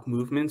BIPOC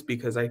movements,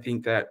 because I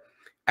think that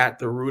at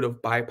the root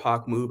of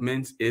BIPOC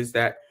movements is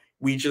that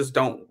we just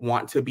don't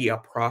want to be a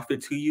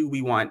profit to you.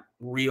 We want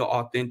real,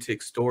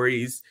 authentic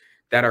stories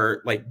that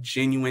are like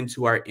genuine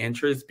to our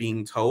interests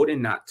being told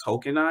and not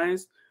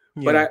tokenized.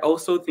 But I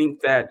also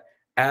think that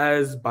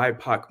as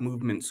BIPOC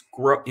movements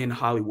grow in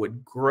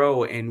Hollywood,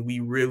 and we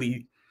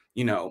really,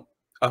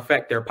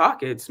 affect their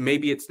pockets,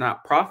 maybe it's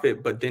not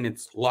profit, but then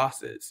it's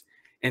losses.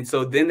 And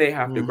so then they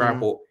have to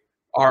grapple,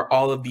 are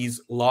all of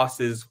these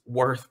losses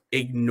worth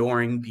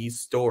ignoring these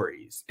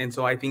stories? And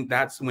so I think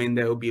that's when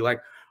they'll be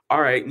like,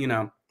 all right,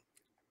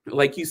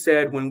 like you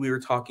said, when we were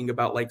talking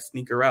about like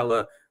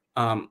Sneakerella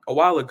a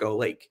while ago,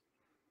 like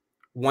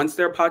once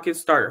their pockets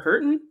start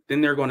hurting,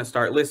 then they're going to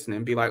start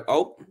listening, be like,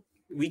 oh,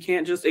 we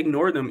can't just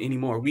ignore them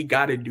anymore. We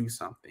got to do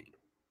something.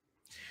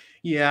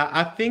 Yeah,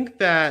 I think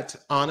that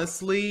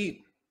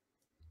honestly,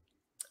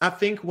 I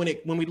think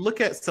when we look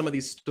at some of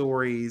these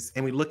stories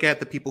and we look at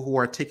the people who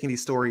are taking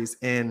these stories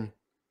in,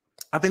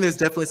 I think there's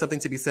definitely something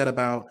to be said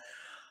about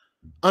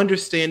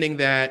understanding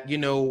that,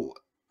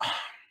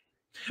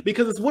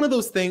 because it's one of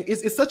those things,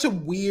 it's such a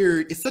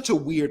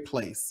weird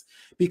place,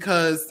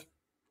 because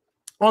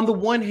on the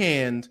one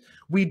hand,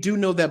 we do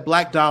know that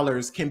Black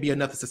dollars can be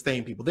enough to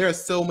sustain people. There are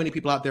so many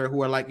people out there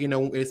who are like,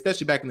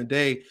 especially back in the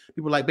day,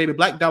 people were like, baby,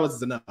 Black dollars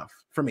is enough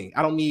for me.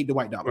 I don't need the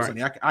white dollars.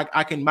 Right.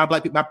 I can, my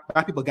Black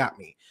people got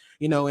me,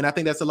 and I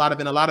think that's in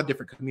a lot of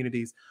different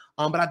communities.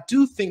 But I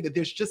do think that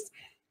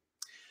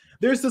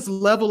there's this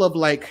level of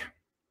like,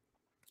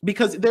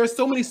 because there are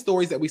so many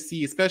stories that we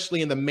see,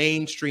 especially in the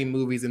mainstream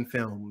movies and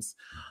films.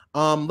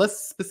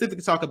 Let's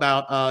specifically talk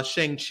about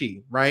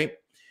Shang-Chi, right?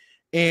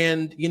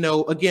 And,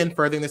 again,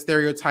 furthering the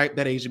stereotype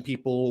that Asian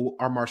people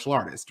are martial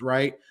artists,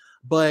 right?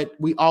 But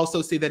we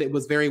also see that it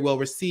was very well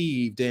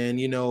received. And,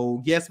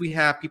 yes, we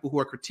have people who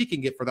are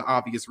critiquing it for the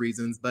obvious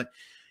reasons, but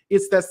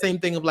it's that same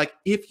thing of like,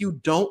 if you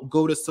don't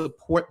go to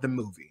support the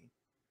movie,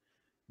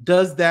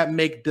 does that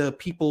make the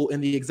people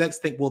and the execs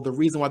think, well, the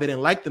reason why they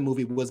didn't like the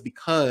movie was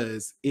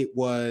because it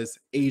was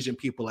Asian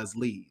people as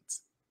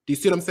leads? Do you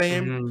see what I'm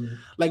saying?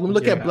 Like when we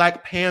look at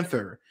Black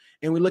Panther,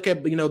 and we look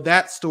at,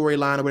 that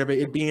storyline or whatever,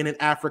 it being in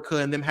Africa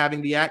and them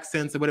having the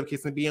accents or whatever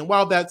case may be. And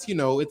while that's,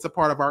 it's a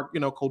part of our,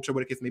 culture,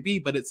 whatever case may be,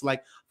 but it's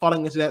like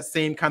falling into that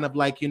same kind of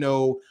like,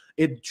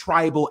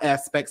 tribal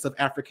aspects of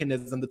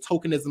Africanism, the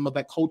tokenism of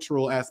that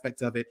cultural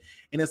aspect of it.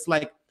 And it's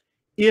like,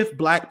 if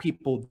Black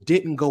people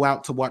didn't go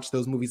out to watch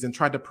those movies and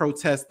tried to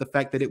protest the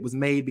fact that it was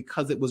made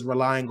because it was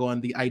relying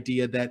on the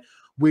idea that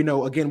we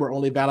know, again, we're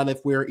only valid if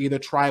we're either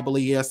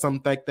tribally or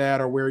something like that,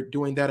 or we're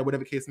doing that or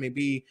whatever the case may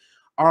be,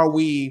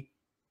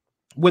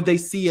 would they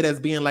see it as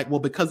being like, well,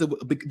 because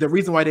the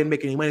reason why I didn't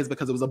make any money is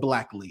because it was a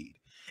Black lead?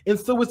 And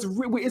so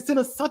it's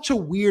in such a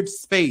weird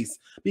space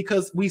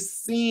because we've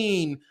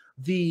seen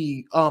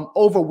the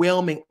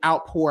overwhelming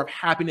outpour of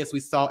happiness we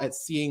saw at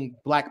seeing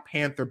Black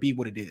Panther be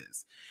what it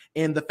is.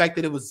 And the fact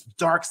that it was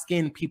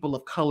dark-skinned people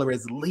of color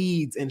as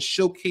leads and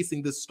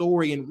showcasing the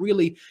story and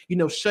really, you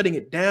know, shutting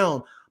it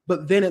down.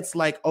 But then it's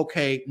like,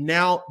 okay,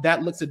 now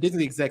that looks at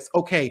Disney execs,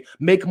 okay,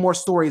 make more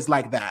stories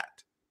like that.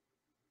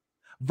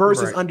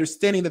 Versus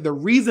understanding that the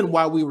reason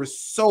why we were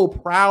so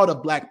proud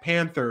of Black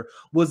Panther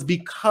was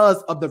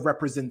because of the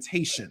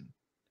representation,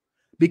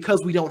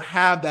 because we don't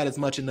have that as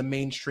much in the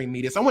mainstream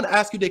media. So I want to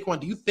ask you, Daquon,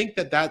 do you think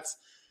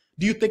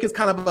it's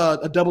kind of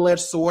a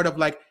double-edged sword of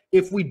like,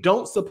 if we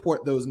don't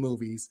support those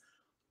movies,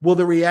 will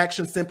the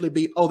reaction simply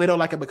be, oh, they don't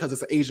like it because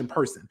it's an Asian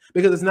person?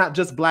 Because it's not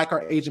just Black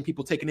or Asian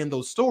people taking in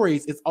those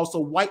stories, it's also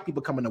white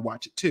people coming to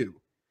watch it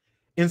too.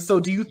 And so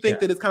do you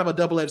think that it's kind of a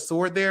double-edged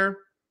sword there?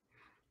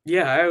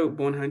 Yeah, I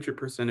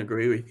 100%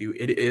 agree with you.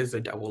 It is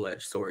a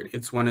double-edged sword.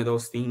 It's one of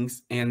those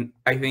things. And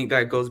I think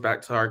that goes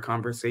back to our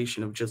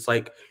conversation of just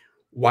like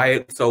why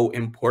it's so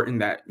important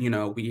that, you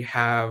know, we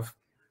have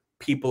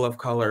people of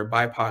color,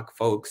 BIPOC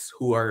folks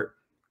who are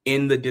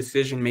in the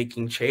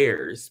decision-making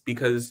chairs,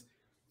 because,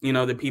 you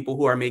know, the people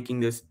who are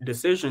making these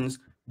decisions,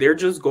 they're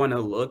just going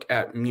to look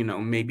at, you know,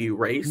 maybe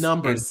race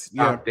numbers, and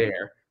stop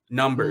there,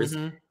 numbers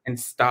and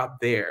stop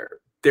there.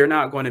 They're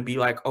not going to be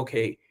like,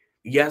 okay,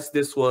 yes,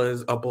 this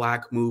was a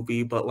Black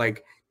movie, but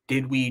like,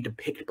 did we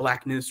depict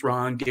Blackness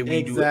wrong? Did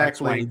we do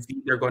X, Y, and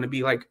Z? They're going to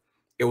be like,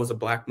 it was a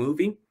Black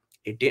movie.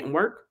 It didn't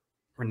work.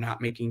 We're not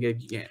making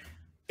it again.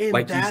 And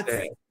like you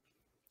said.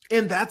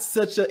 And that's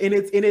such a, and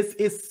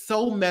it's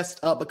so messed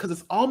up because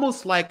it's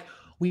almost like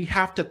we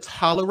have to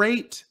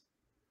tolerate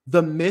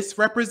the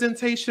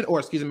misrepresentation, or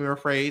excuse me,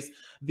 rephrase,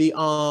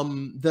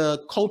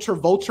 the culture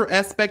vulture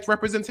aspect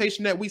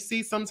representation that we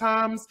see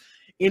sometimes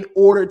in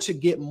order to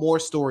get more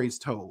stories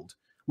told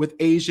with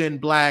Asian,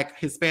 Black,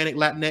 Hispanic,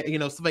 Latinx, you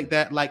know, stuff like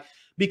that. Like,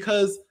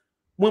 because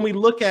when we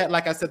look at,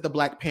 like I said, the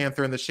Black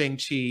Panther and the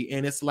Shang-Chi,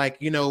 and it's like,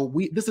 you know,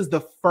 this is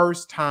the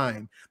first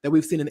time that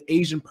we've seen an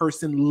Asian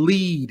person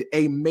lead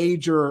a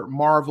major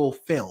Marvel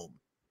film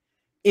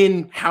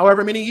in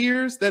however many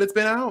years that it's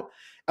been out.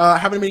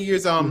 However many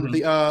years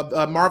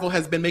Marvel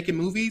has been making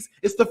movies.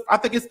 I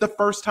think it's the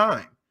first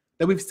time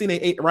that we've seen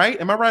right?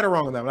 Am I right or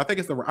wrong on that one? I think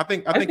it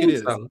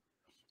is. So.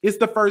 It's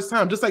the first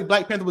time, just like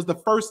Black Panther was the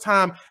first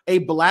time a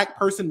Black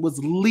person was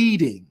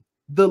leading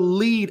the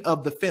lead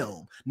of the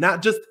film,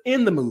 not just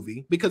in the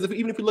movie. Because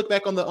even if you look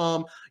back on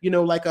the you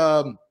know, like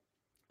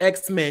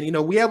X-Men, you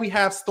know, we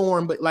have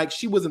Storm, but like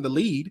she wasn't the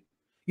lead.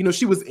 You know,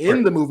 she was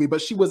in the movie,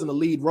 but she wasn't a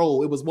lead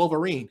role. It was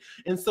Wolverine.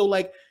 And so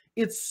like,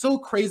 it's so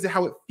crazy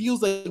how it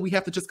feels like we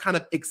have to just kind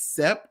of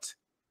accept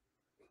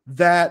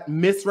that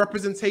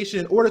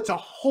misrepresentation in order to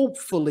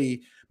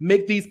hopefully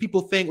make these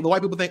people think, the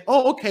white people think,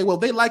 oh, okay, well,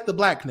 they like the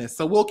Blackness,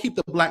 so we'll keep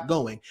the Black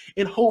going.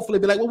 And hopefully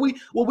be like,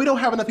 well, we don't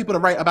have enough people to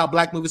write about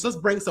Black movies. Let's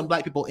bring some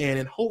Black people in.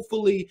 And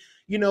hopefully,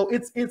 you know,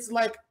 it's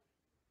like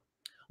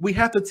they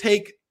have the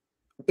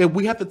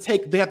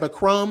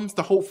crumbs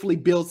to hopefully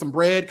build some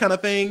bread kind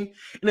of thing.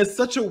 And it's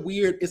such a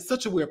weird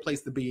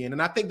place to be in.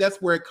 And I think that's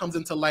where it comes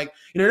into, like,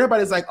 you know,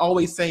 everybody's like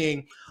always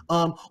saying,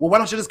 well, why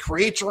don't you just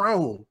create your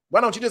own?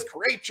 Why don't you just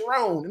create your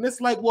own? And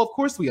it's like, well, of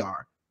course we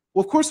are.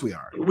 Well, of course we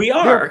are. We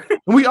are.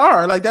 We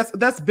are. Like that's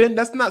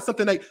not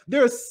something like,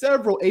 there are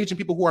several Asian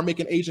people who are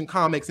making Asian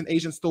comics and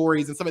Asian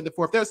stories and stuff like that.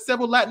 There are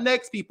several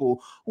Latinx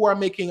people who are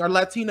making, or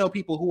Latino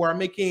people who are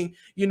making,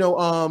 you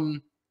know,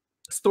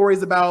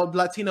 stories about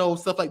Latino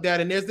stuff like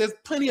that. And there's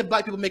plenty of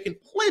Black people making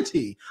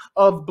plenty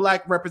of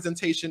Black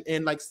representation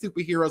in like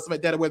superheroes, stuff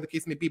like that, or whatever the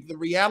case may be. But the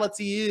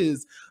reality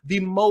is the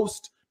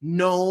most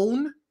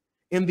known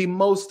and the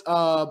most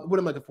what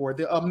am I looking for?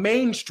 The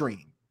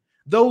mainstream.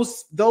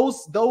 Those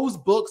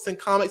books and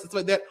comics and stuff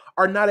like that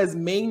are not as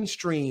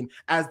mainstream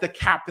as the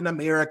Captain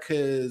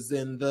Americas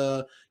and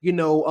the, you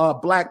know,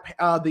 Black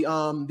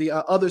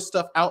the other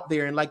stuff out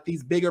there, and like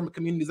these bigger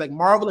communities like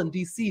Marvel and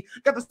DC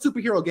got the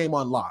superhero game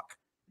on lock.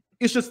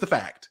 It's just a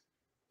fact.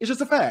 It's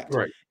just a fact.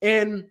 Right.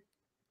 And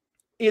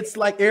it's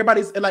like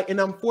everybody's like, and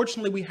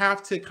unfortunately we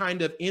have to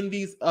kind of, in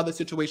these other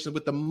situations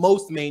with the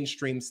most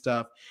mainstream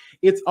stuff,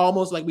 it's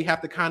almost like we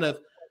have to kind of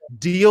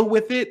deal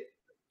with it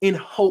in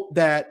hope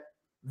that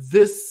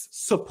this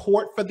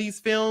support for these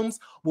films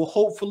will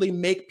hopefully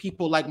make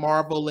people like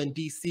Marvel and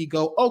DC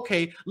go,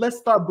 okay, let's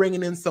start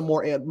bringing in some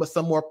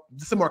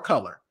more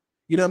color.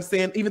 You know what I'm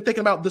saying? Even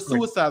thinking about the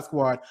Suicide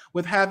Squad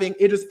with having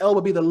Idris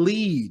Elba be the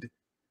lead,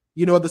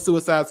 you know, of the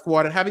Suicide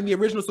Squad, and having the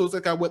original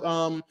Suicide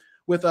Squad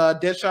with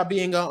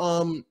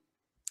Deadshot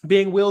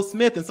being Will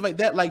Smith and stuff like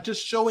that, like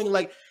just showing,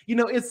 like, you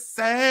know, it's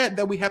sad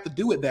that we have to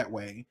do it that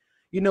way,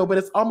 you know, but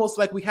it's almost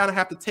like we kind of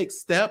have to take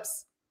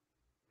steps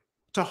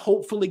to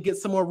hopefully get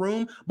some more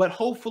room. But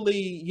hopefully,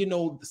 you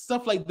know,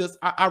 stuff like this,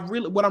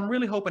 what I'm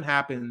really hoping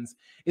happens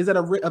is that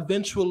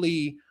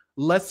eventually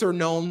lesser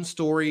known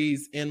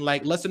stories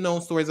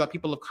about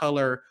people of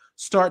color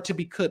start to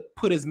be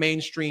put as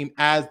mainstream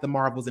as the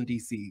Marvels and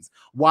DCs.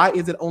 Why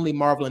is it only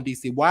Marvel and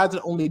DC? Why is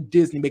it only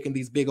Disney making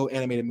these big old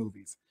animated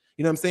movies?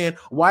 You know what I'm saying?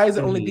 Why is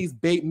it only Mhm.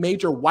 these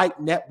major white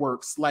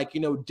networks like,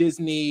 you know,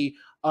 Disney,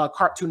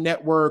 Cartoon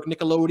Network,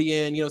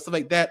 Nickelodeon, you know, stuff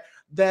like that,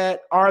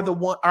 that are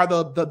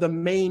the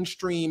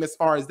mainstream as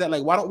far as that?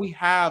 Like, why don't we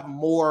have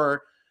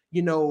more,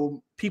 you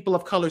know, people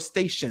of color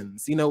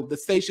stations, you know, the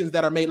stations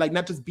that are made like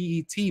not just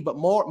BET, but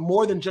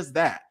more than just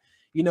that?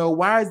 You know,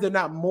 why is there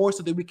not more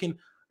so that we can,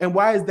 and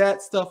why is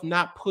that stuff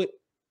not put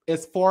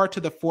as far to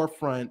the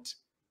forefront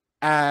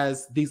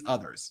as these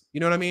others?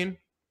 You know what I mean?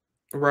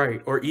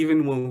 Right. Or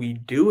even when we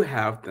do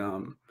have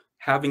them,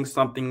 having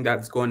something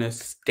that's going to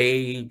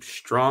stay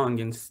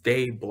strong and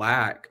stay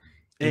black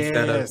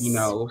instead of,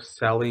 Yes.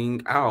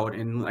 selling out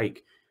and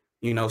like,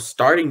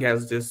 starting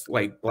as this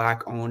like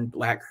black owned,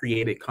 black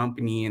created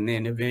company and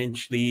then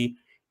eventually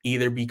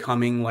either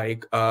becoming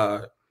like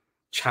a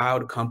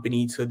child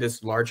company to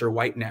this larger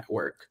white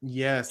network,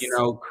 Yes.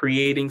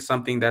 creating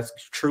something that's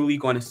truly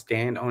going to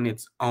stand on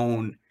its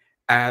own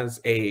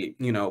as a,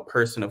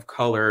 person of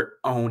color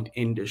owned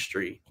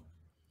industry.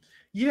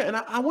 Yeah, and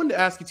I wanted to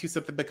ask you too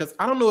something because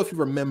I don't know if you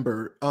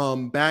remember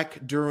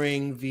back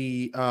during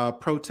the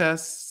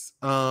protests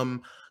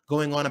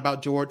going on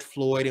about George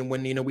Floyd, and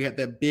when, you know, we had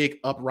that big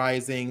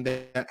uprising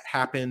that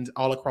happened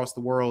all across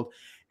the world.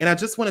 And I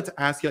just wanted to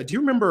ask you, like, do you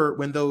remember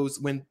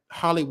when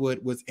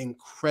Hollywood was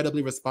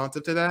incredibly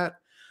responsive to that?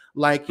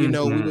 Like, you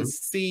know, we would Mhm.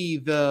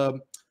 see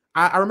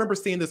I remember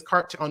seeing this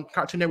on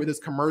Cartoon Network, this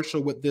commercial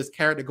with this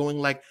character going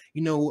like,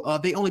 you know,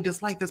 they only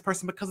dislike this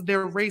person because of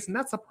their race, and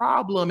that's a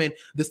problem. And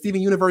the Steven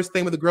Universe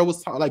thing where the girl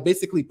was like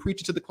basically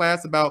preaching to the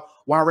class about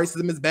why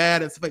racism is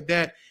bad and stuff like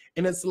that.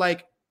 And it's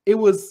like, it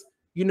was,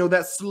 you know,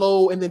 that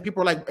slow, and then people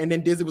were like, and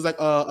then Disney was like,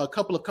 a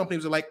couple of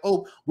companies were like,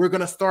 oh, we're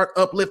gonna start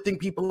uplifting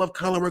people of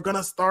color, we're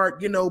gonna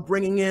start, you know,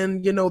 bringing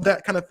in, you know,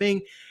 that kind of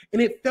thing.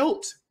 And it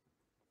felt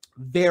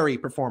very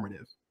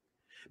performative,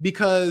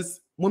 because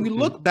when we Mhm.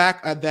 look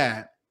back at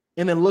that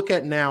and then look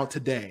at now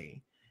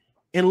today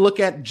and look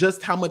at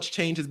just how much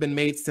change has been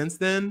made since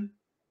then,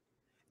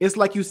 it's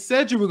like you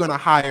said you were going to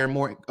hire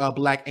more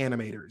black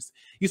animators.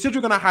 You said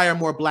you're going to hire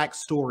more black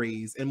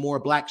stories and more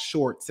black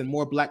shorts and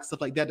more black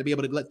stuff like that to be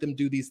able to let them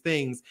do these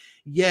things.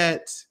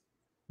 Yet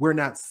we're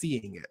not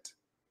seeing it.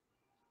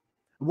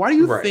 Why do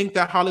you Right. think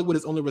that Hollywood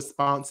is only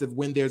responsive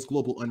when there's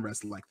global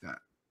unrest like that?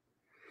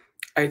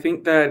 I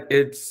think that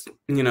it's,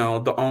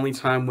 the only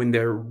time when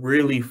they're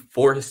really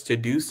forced to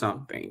do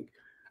something.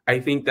 I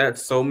think that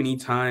so many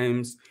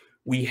times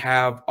we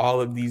have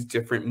all of these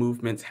different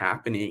movements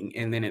happening,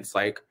 and then it's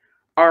like,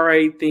 all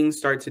right, things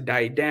start to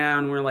die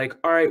down. We're like,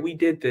 all right, we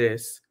did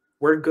this.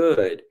 We're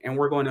good. And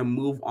we're going to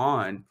move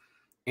on.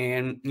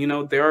 And,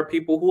 there are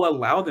people who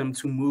allow them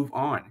to move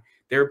on.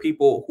 There are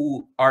people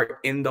who are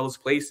in those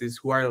places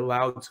who are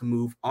allowed to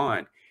move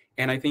on.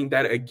 And I think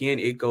that, again,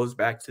 it goes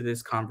back to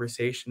this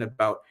conversation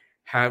about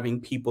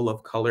having people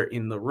of color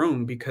in the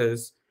room,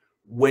 because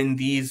when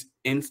these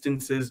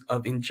instances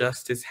of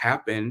injustice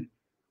happen,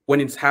 when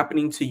it's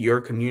happening to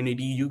your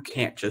community, you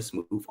can't just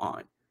move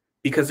on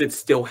because it's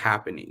still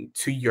happening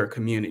to your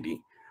community.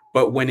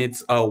 But when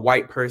it's a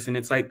white person,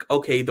 it's like,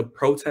 okay, the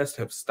protests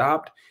have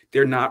stopped.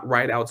 They're not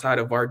right outside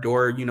of our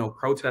door,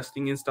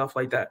 protesting and stuff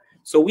like that.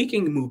 So we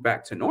can move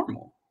back to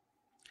normal.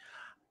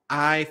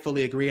 I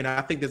fully agree. And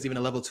I think there's even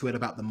a level to it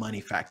about the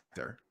money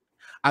factor.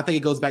 I think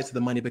it goes back to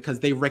the money, because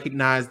they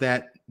recognize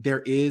that there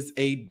is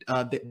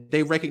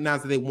they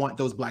recognize that they want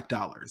those black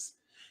dollars,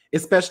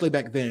 especially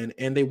back then,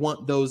 and they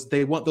want those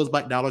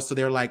black dollars. So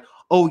they're like,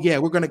 oh yeah,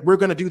 we're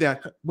gonna do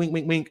that. Wink,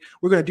 wink, wink.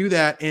 We're gonna do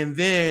that, and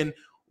then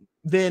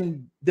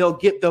they'll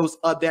get those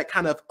that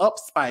kind of up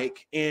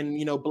spike in,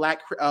 you know,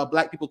 black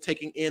people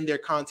taking in their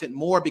content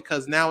more,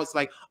 because now it's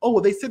like, oh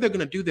well, they said they're going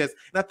to do this.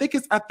 And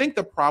I think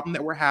the problem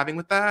that we're having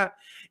with that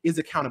is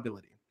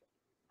accountability.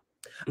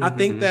 I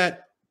think Hmm.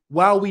 that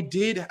while we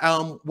did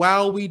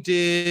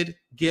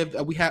give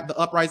we have the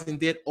uprising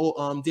did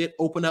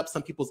open up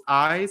some people's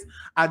eyes,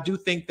 I do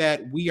think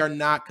that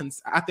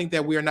I think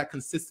that we are not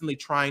consistently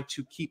trying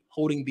to keep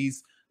holding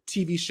these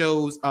TV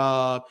shows,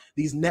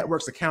 these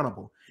networks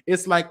accountable.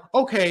 It's like,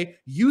 okay,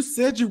 you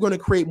said you're going to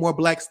create more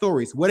black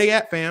stories. Where they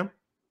at, fam?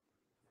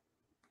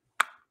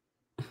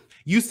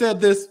 You said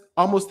this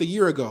almost a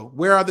year ago.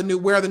 Where are the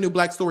new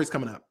black stories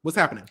coming up? What's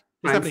happening?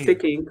 What's Time happening here?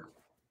 sticking.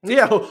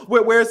 Yeah,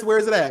 where's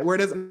it at? Where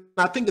it is? And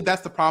I think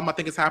that's the problem. I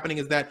think it's happening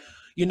is that,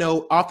 you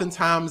know,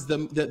 oftentimes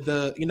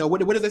the you know, what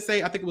did they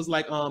say? I think it was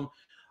like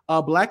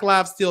Black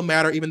lives still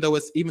matter even though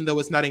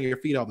it's not in your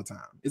feed all the time.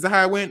 Is that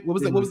how it went? What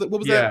was that? What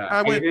was that? Yeah,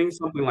 How it I went? think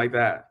something like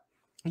that.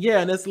 Yeah,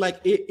 and it's like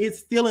it's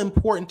still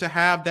important to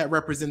have that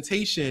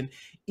representation,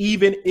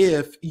 even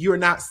if you're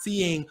not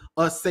seeing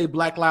us say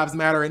Black Lives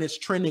Matter and it's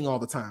trending all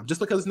the time. Just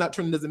because it's not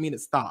trending doesn't mean it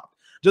stopped.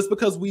 Just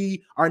because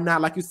we are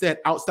not, like you said,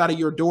 outside of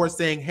your door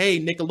saying, hey,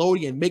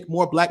 Nickelodeon, make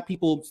more black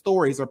people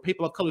stories or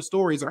people of color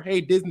stories, or hey,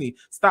 Disney,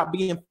 stop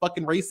being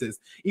fucking racist.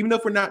 Even though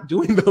if we're not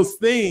doing those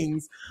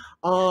things,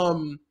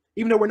 even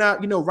though we're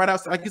not, you know, right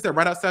outside, like you said,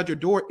 right outside your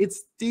door,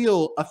 it's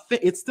still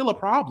it's still a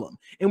problem.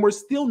 And we're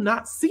still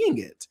not seeing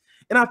it.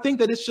 And I think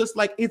that it's just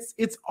like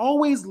it's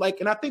always like,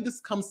 and I think this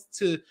comes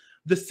to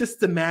the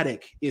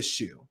systematic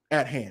issue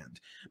at hand,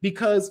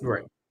 because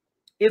Right.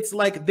 it's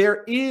like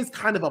there is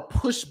kind of a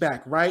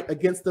pushback, right,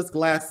 against this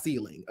glass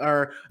ceiling,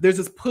 or there's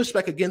this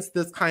pushback against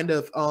this kind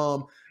of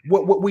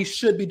what we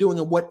should be doing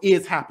and what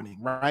is happening,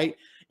 right?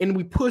 And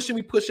we push and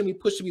we push and we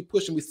push and we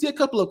push and we see a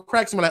couple of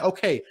cracks and we're like,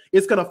 okay,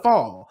 it's gonna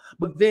fall.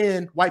 But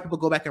then white people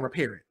go back and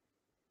repair it.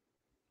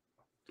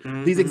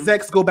 These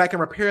execs go back and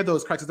repair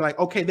those cracks. They're like,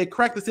 okay, they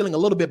cracked the ceiling a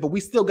little bit, but we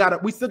still got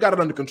it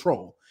under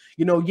control.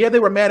 You know, yeah, they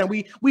were mad and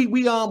we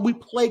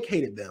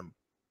placated them.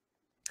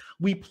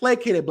 We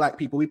placated Black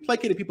people. We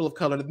placated people of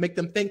color to make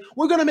them think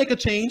we're going to make a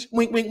change.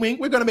 Wink, wink, wink.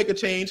 We're going to make a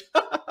change.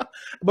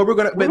 But we're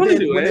going to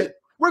do it.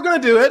 We're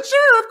going to do it.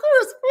 Sure, of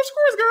course,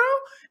 girl.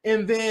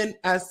 And then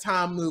as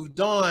time moved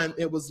on,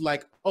 it was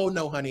like, oh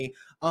no, honey,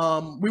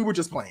 we were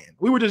just playing.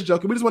 We were just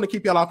joking. We just want to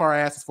keep y'all off our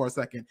asses for a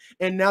second.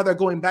 And now they're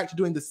going back to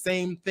doing the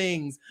same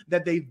things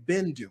that they've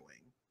been doing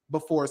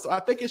before. So I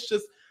think it's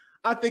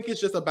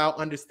just about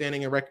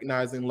understanding and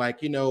recognizing,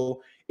 like, you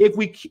know, if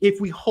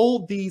we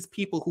hold these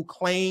people who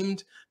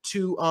claimed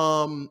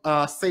to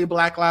say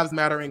Black Lives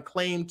Matter and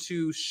claim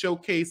to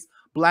showcase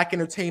Black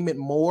entertainment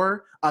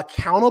more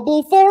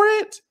accountable for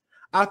it,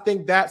 I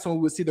think that's when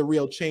we would see the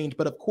real change.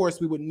 But of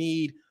course, we would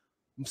need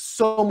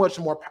so much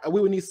more. We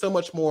would need so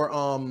much more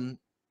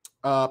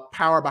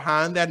power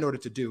behind that in order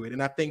to do it.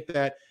 And I think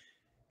that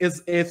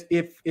if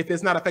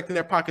it's not affecting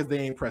their pockets, they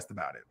ain't pressed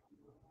about it.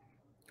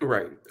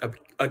 Right.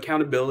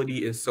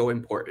 Accountability is so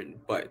important,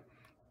 but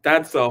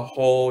that's a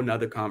whole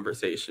nother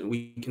conversation.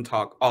 We can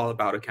talk all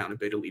about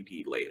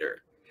accountability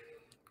later.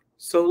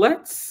 So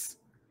let's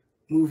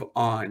move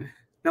on.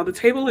 Now, the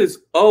table is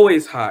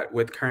always hot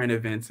with current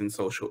events and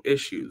social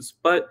issues,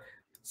 but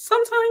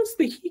sometimes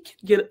the heat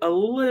can get a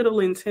little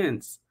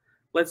intense.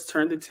 Let's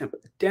turn the tempo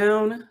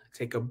down,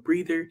 take a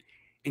breather,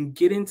 and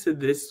get into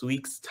this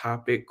week's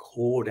topic,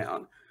 cool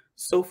down.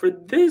 So for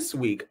this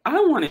week, I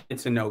wanted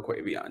to know,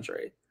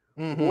 Quaviondre,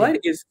 what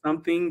is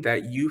something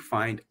that you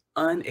find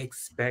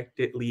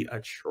unexpectedly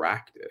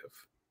attractive?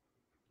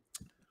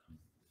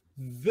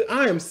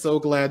 I am so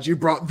glad you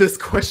brought this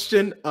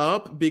question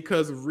up,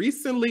 because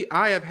recently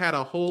I have had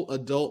a whole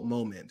adult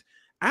moment.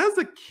 As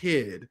a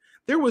kid,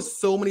 there was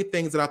so many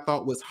things that I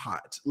thought was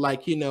hot.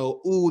 Like, you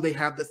know, ooh, they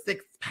have the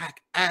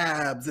 6-pack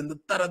abs and the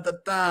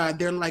da-da-da-da.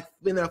 They're like,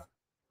 you know,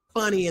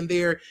 funny and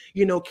they're,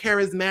 you know,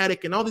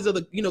 charismatic and all these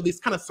other, you know, these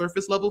kind of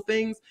surface level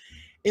things.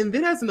 And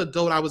then as an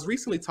adult, I was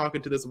recently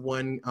talking to this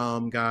one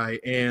guy,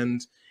 and,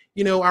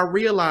 you know, I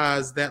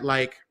realized that,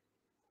 like,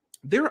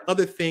 there are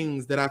other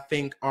things that I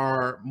think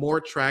are more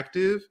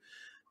attractive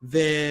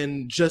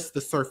than just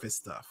the surface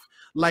stuff.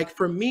 Like,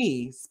 for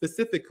me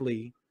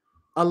specifically,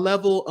 a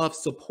level of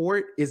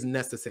support is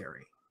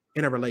necessary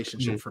in a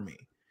relationship for me.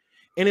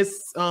 And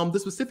it's the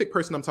specific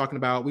person I'm talking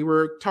about. We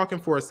were talking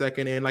for a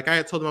second, and like I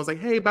had told them, I was like,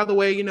 hey, by the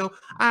way, you know,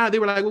 they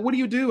were like, well, what do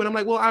you do? And I'm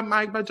like, well,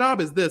 my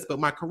job is this, but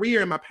my career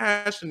and my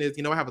passion is,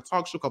 you know, I have a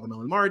talk show called the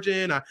Melanin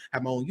Margin. I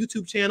have my own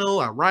YouTube channel.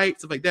 I write,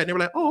 stuff like that. And they were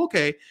like, oh,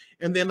 okay.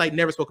 And then, like,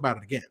 never spoke about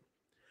it again.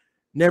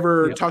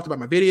 Never talked about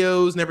my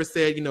videos, never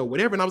said, you know,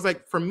 whatever. And I was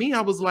like, for me,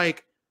 I was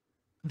like,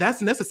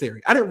 that's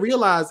necessary. I didn't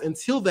realize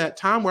until that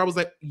time where I was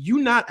like, you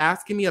not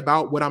asking me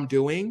about what I'm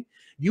doing.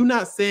 You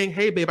not saying,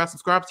 hey, babe, I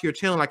subscribed to your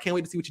channel. I can't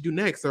wait to see what you do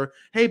next. Or,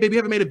 hey, babe, you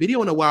haven't made a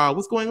video in a while.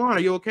 What's going on? Are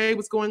you okay?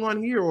 What's going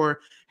on here? Or,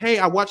 hey,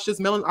 I watched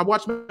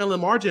Melanin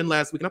Margin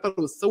last week, and I thought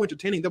it was so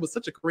entertaining. That was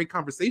such a great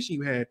conversation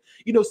you had.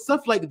 You know,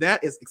 stuff like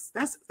that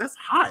that's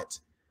hot.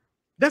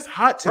 That's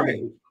hot to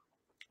me.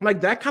 Like,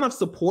 that kind of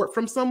support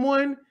from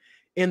someone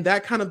and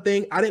that kind of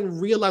thing, I didn't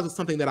realize was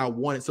something that I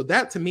wanted. So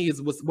that to me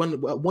was one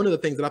of the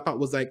things that I thought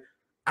was like,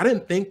 I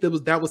didn't think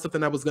that was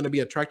something that was going to be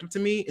attractive to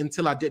me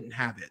until I didn't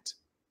have it.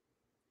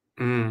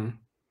 You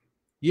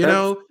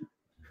know,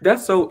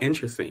 that's so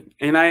interesting.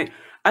 And I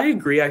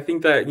agree. I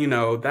think that, you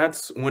know,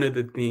 that's one of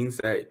the things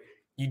that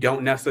you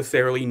don't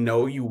necessarily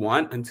know you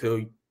want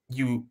until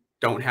you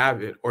don't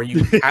have it, or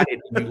you had it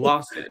and you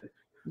lost it.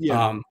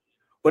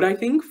 But I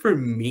think for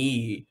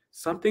me,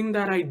 something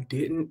that I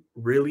didn't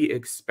really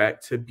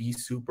expect to be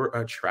super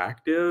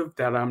attractive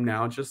that I'm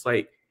now just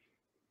like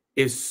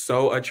is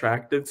so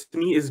attractive to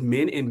me is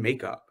men in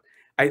makeup.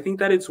 I think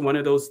that it's one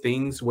of those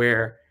things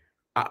where,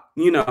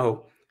 you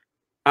know,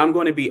 I'm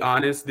going to be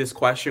honest, this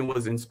question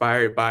was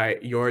inspired by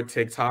your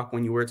TikTok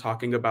when you were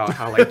talking about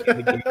how, like, in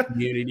the gay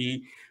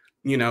community,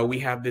 you know, we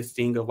have this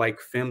thing of like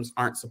femmes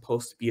aren't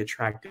supposed to be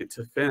attracted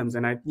to femmes.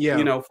 And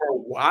you know, for a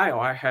while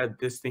I had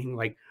this thing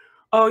like,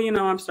 oh, you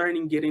know, I'm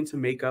starting to get into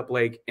makeup,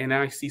 like, and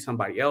I see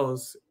somebody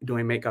else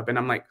doing makeup and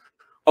I'm like,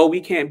 oh, we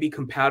can't be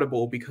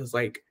compatible because,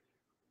 like,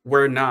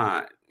 we're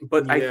not.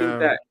 But I think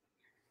that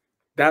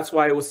that's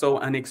why it was so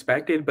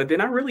unexpected. But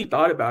then I really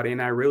thought about it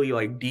and I really,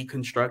 like,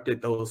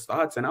 deconstructed those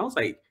thoughts. And I was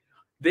like,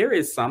 there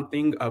is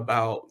something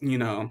about, you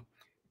know,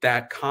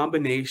 that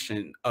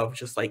combination of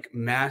just like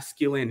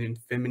masculine and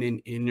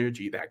feminine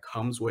energy that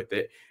comes with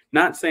it.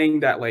 Not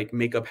saying that like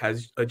makeup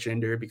has a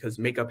gender, because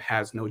makeup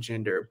has no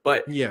gender,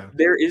 but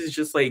there is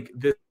just like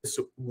this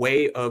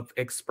way of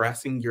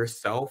expressing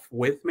yourself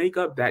with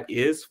makeup that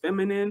is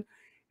feminine.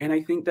 And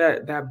I think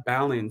that that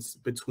balance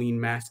between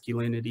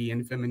masculinity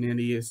and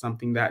femininity is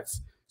something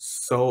that's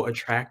so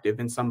attractive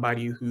in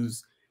somebody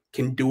who's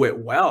can do it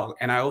well.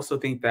 And I also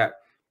think that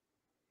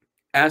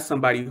as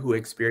somebody who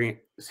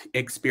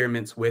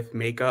experiments with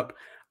makeup,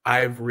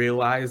 I've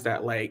realized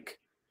that like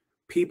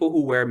people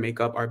who wear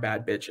makeup are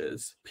bad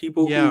bitches.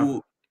 People Yeah.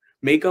 who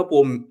makeup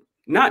will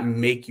not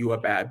make you a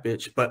bad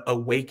bitch, but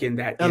awaken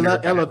that inner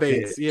bad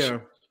Elevates. bitch Yeah.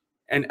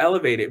 and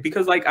elevate it.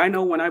 Because like I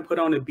know when I put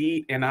on a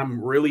beat and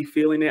I'm really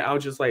feeling it, I'll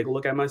just like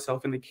look at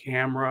myself in the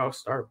camera, I'll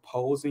start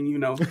posing, you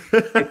know,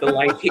 get the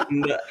light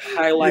hitting the Yeah.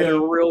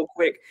 highlighter real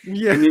quick.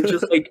 Yeah. And it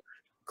just like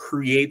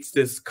creates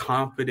this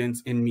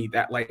confidence in me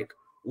that like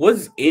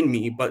was in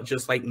me, but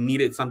just like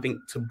needed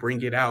something to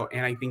bring it out.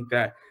 And I think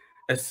that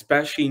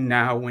especially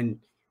now when,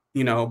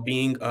 you know,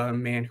 being a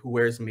man who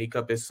wears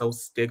makeup is so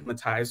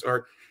stigmatized,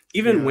 or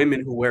even Yeah.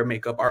 women who wear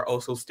makeup are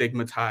also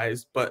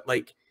stigmatized, but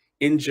like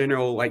in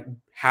general, like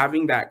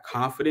having that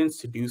confidence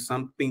to do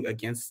something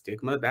against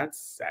stigma, that's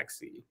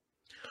sexy.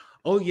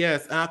 Oh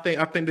yes, and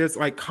I think there's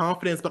like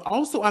confidence, but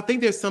also I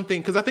think there's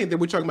something, because I think that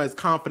we're talking about is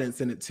confidence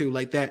in it too,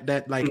 like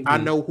that like I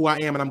Mhm. know who I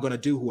am and I'm going to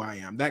do who I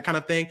am, that kind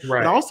of thing. But I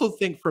Right. also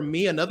think for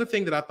me, another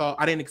thing that I thought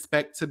I didn't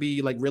expect to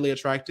be like really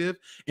attractive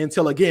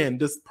until again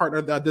this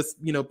partner, this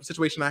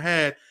situation I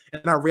had,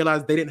 and I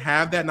realized they didn't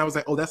have that, and I was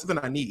like, oh, that's something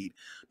I need,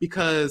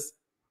 because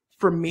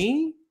for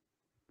me,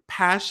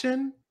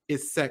 passion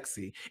is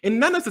sexy, and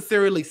not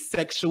necessarily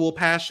sexual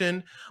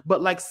passion,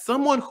 but like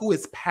someone who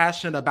is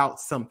passionate about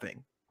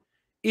something.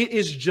 It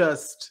is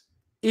just,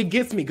 it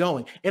gets me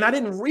going. And I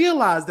didn't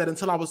realize that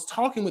until I was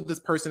talking with this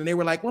person and they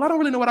were like, well, I don't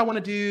really know what I want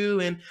to do.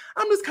 And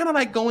I'm just kind of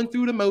like going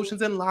through the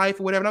motions in life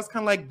or whatever. And I was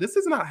kind of like, this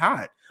is not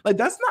hot. Like,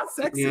 that's not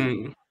sexy.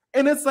 Mm.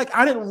 And it's like,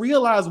 I didn't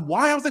realize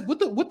why. I was like, what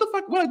the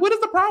fuck? Like, what is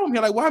the problem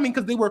here? Like, why? I mean,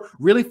 because they were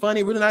really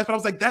funny, really nice. But I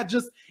was like,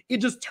 it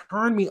just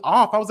turned me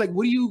off. I was like,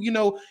 what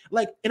do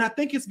like, and I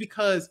think it's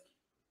because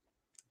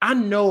I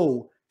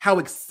know how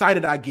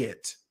excited I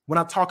get when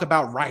I talk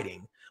about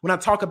writing, when I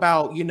talk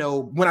about,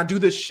 when I do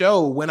this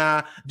show, when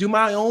I do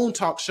my own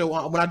talk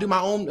show, when I do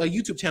my own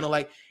YouTube channel,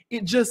 like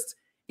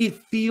it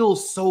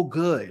feels so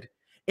good.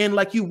 And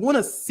like, you want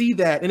to see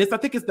that. And I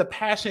think it's the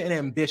passion and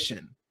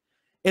ambition.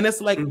 And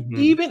it's like, Mhm.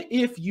 even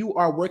if you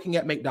are working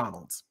at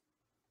McDonald's,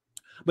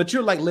 but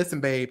you're like,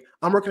 listen, babe,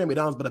 I'm working at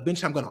McDonald's, but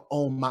eventually I'm going to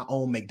own my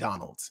own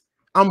McDonald's.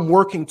 I'm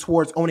working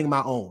towards owning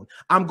my own.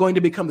 I'm going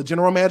to become the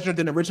general manager,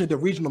 then originally the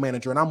regional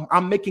manager. And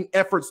I'm making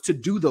efforts to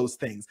do those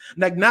things.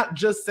 Like, not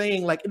just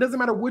saying like, it doesn't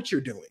matter what you're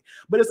doing,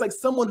 but it's like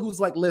someone who's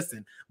like,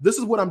 listen, this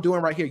is what I'm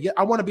doing right here. Yeah,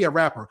 I want to be a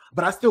rapper,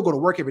 but I still go to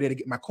work every day to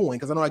get my coin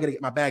because I know I got to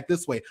get my bag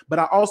this way. But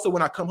I also,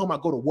 when I come home, I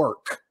go to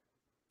work.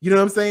 You know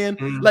what I'm saying?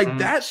 Like Mhm.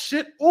 that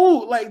shit.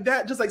 Oh, like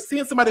that. Just like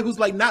seeing somebody who's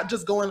like not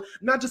just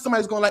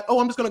somebody's going like, oh,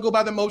 I'm just gonna go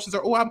by the motions,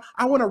 or oh,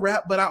 I want to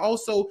rap, but I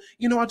also,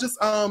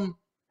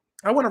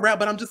 I want to rap,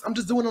 but I'm just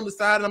doing it on the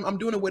side, and I'm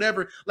doing it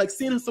whatever. Like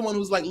seeing someone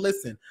who's like,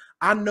 listen,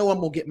 I know I'm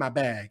gonna get my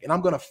bag, and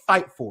I'm gonna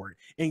fight for it.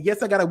 And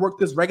yes, I gotta work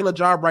this regular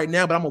job right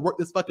now, but I'm gonna work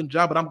this fucking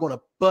job, but I'm gonna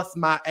bust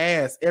my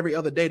ass every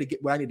other day to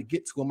get what I need to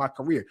get to in my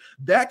career.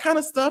 That kind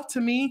of stuff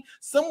to me,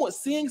 somewhat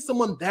seeing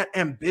someone that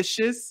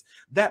ambitious,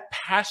 that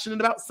passionate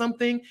about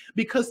something,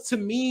 because to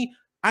me,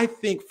 I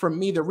think for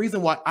me, the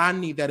reason why I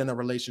need that in a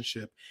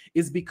relationship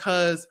is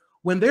because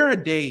when there are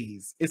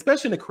days,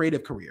 especially in a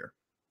creative career,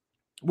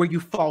 where you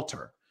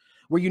falter,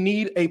 where you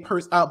need a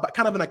person,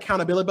 kind of an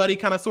accountability buddy,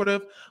 kind of sort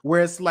of,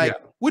 where it's Yeah. like,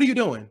 what are you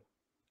doing?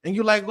 And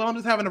you're like, well, I'm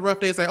just having a rough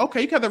day. It's like,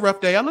 okay, you had a rough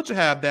day. I'll let you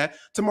have that.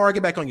 Tomorrow,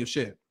 get back on your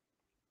shit.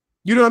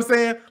 You know what I'm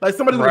saying? Like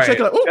somebody's gonna check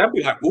Right. it out. That'd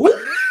be like, Ooh,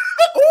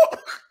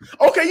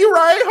 ooh. okay, you're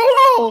right.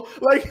 Hold on.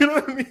 Like, you know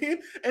what I mean?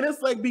 And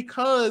it's like,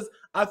 because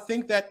I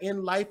think that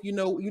in life, you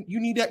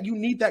need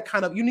that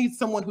kind of, you need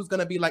someone who's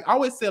gonna be like, I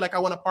always say, like, I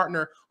want a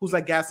partner who's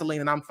like gasoline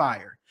and I'm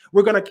fire.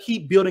 We're gonna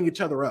keep building each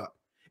other up.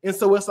 And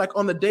so it's like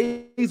on the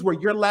days where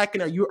you're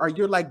lacking, or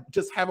you're like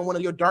just having one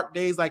of your dark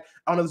days, like,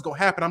 I don't know what's gonna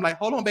happen. I'm like,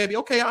 hold on, baby.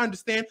 Okay, I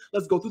understand.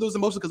 Let's go through those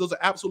emotions because those are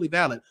absolutely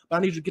valid. But I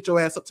need you to get your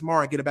ass up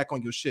tomorrow and get it back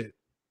on your shit.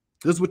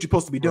 This is what you're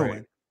supposed to be Right.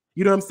 doing.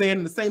 You know what I'm saying?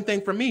 And the same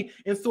thing for me.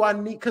 And so I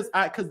need, because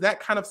that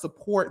kind of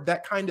support,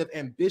 that kind of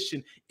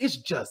ambition is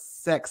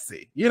just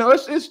sexy.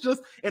 It's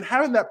just, and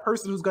having that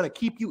person who's gonna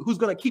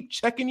keep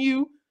checking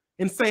you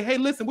and say, hey,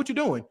 listen, what you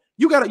doing?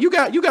 You gotta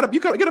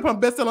get up on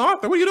best-selling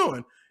author. What are you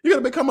doing? You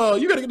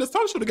gotta get this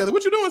talk show together.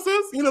 What you doing,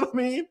 sis? You know what I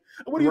mean?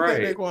 What do you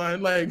think, Right.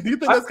 Daquon? Like, do you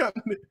think I, that's kind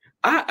of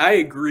I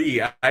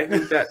agree. I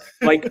think that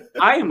like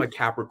I am a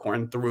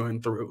Capricorn through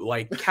and through.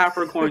 Like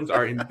Capricorns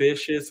are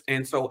ambitious,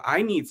 and so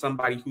I need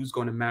somebody who's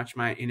going to match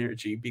my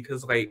energy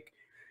because like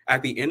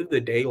at the end of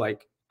the day,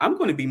 like I'm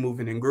going to be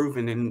moving and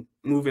grooving and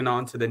moving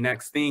on to the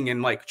next thing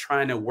and like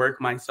trying to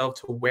work myself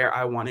to where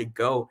I want to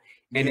go.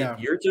 And if yeah.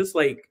 you're just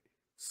like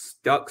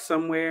stuck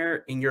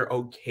somewhere and you're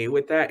okay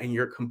with that and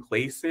you're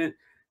complacent,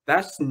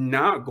 that's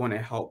not going to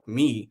help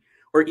me.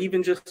 Or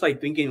even just like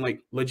thinking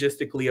like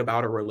logistically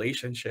about a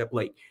relationship,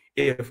 like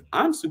if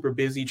I'm super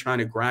busy trying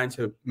to grind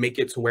to make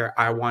it to where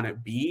I want to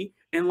be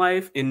in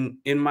life in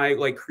my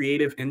like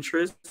creative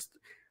interests,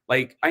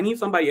 like I need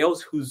somebody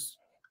else who's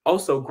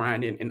also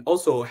grinding and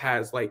also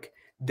has like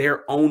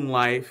their own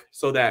life,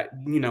 so that,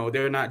 you know,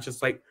 they're not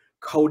just like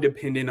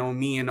codependent on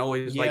me and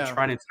always like Yeah.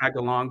 trying to tag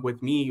along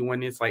with me,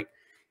 when it's like,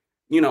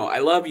 you know, I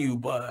love you,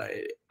 but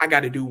I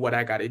got to do what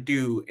I got to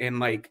do. And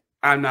like,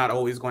 I'm not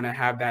always going to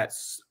have that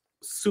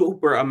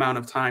super amount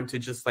of time to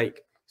just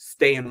like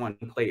stay in one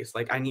place.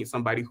 Like, I need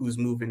somebody who's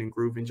moving and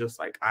grooving just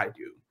like I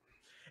do.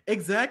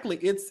 Exactly.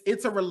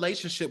 It's a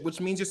relationship, which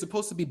means you're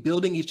supposed to be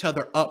building each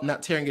other up,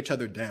 not tearing each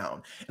other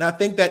down. And I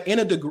think that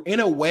in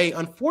a way,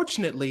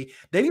 unfortunately,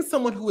 dating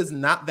someone who is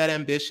not that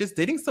ambitious,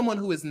 dating someone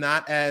who is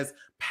not as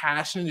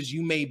passionate as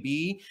you may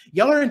be,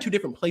 y'all are in two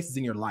different places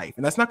in your life,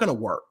 and that's not going to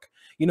work.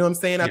 You know what I'm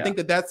saying? I Yeah. think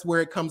that that's where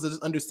it comes to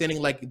just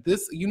understanding like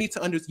this. You need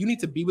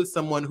to be with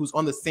someone who's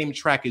on the same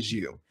track as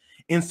you.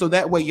 And so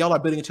that way y'all are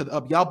building each other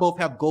up. Y'all both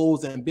have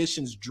goals,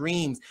 ambitions,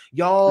 dreams. Match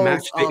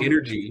Y'all's the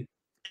energy.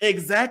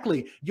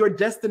 Exactly. Your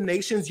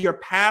destinations, your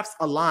paths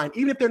align,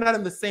 even if they're not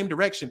in the same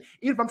direction.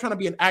 Even if I'm trying to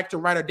be an actor,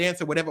 writer,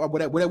 dancer, whatever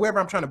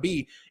I'm trying to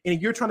be, and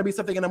you're trying to be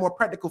something in a more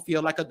practical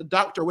field, like a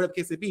doctor or whatever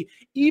the case may be.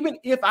 Even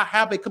if I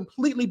have a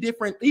completely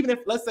different, even if,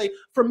 let's say,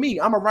 for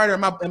me, I'm a writer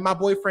and my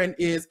boyfriend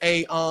is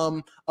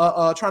trying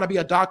to be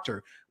a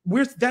doctor.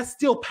 That's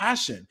still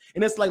passion.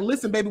 And it's like,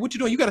 listen, baby, what you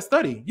doing? You got to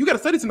study. You got to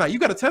study tonight. You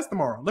got to test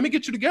tomorrow. Let me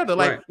get you together.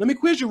 Like, Right. let me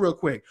quiz you real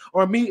quick.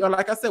 Or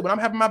like I said, when I'm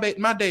having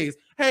my days,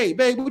 hey,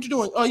 babe, what you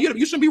doing?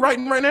 You shouldn't be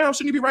writing right now.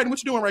 Shouldn't you be writing?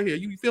 What you doing right here?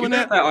 You feeling You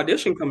got that? that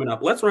audition coming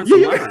up. Let's run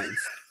some lines.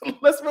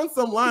 Let's run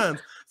some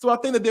lines. So I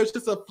think that there's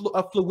just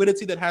a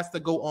fluidity that has to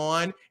go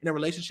on in a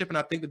relationship, and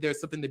I think that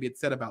there's something to be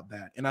said about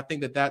that. And I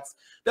think that that's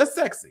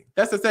sexy.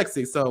 That's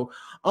sexy. So,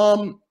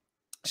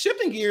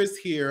 shifting gears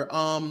here,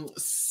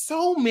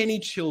 so many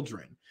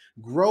children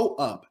grow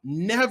up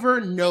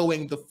never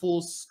knowing the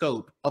full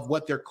scope of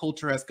what their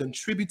culture has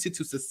contributed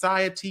to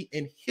society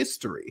and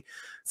history.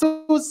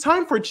 So it's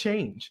time for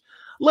change.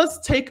 Let's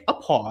take a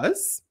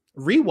pause,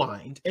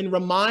 rewind, and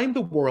remind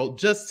the world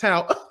just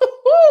how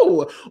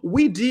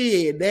we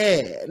did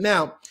that.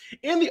 Now,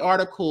 in the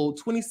article,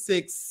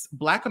 26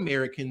 Black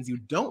Americans You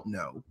Don't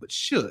Know But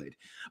Should,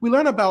 we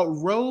learn about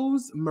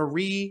Rose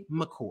Marie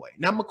McCoy.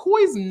 Now,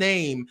 McCoy's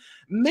name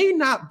may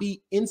not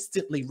be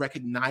instantly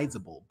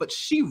recognizable, but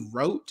she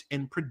wrote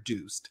and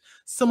produced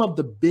some of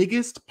the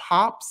biggest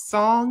pop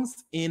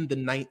songs in the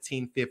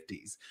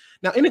 1950s.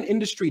 Now, in an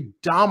industry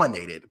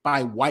dominated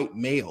by white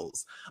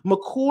males,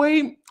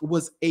 McCoy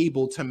was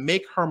able to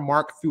make her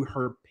mark through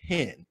her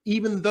pen,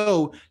 even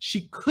though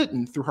she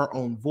couldn't through her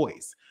own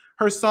voice.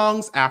 Her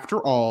songs, After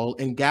All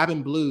and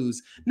Gavin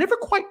Blues, never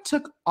quite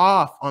took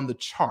off on the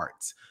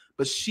charts,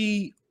 but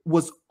she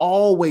was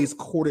always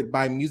courted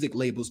by music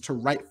labels to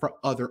write for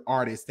other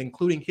artists,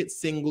 including hit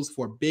singles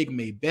for Big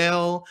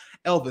Maybelle,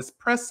 Elvis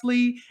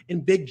Presley,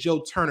 and Big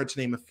Joe Turner, to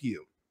name a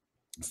few.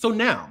 So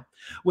now,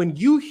 when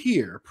you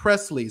hear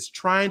Presley's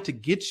Trying to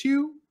Get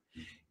You,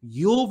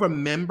 you'll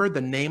remember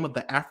the name of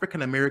the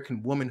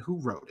African-American woman who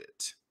wrote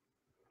it.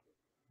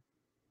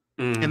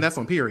 And that's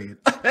on period.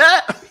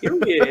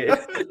 Period.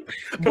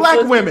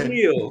 Black women.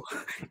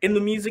 In the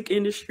music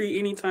industry,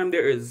 anytime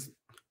there is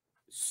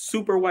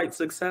super white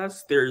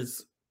success,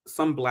 there's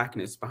some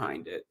blackness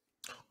behind it.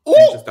 Ooh.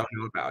 You just don't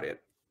know about it.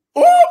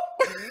 Ooh.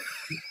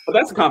 But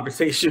that's a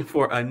conversation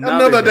for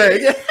another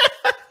day.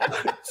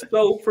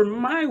 So for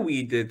my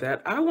We Did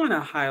That, I want to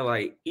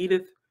highlight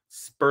Edith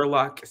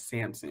Spurlock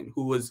Sampson,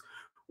 who was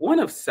one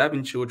of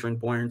 7 children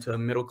born to a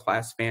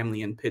middle-class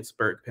family in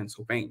Pittsburgh,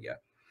 Pennsylvania.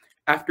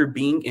 After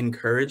being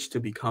encouraged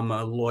to become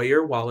a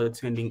lawyer while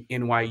attending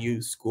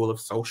NYU School of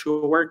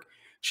Social Work,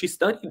 she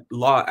studied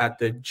law at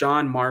the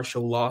John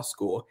Marshall Law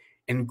School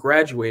and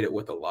graduated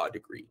with a law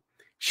degree.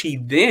 She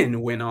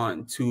then went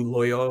on to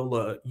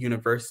Loyola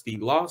University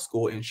Law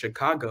School in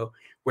Chicago,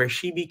 where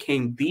she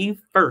became the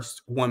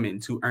first woman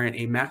to earn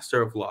a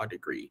Master of Law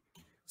degree.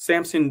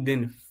 Sampson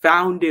then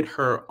founded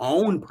her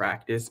own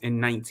practice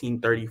in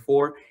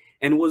 1934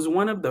 and was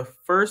one of the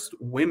first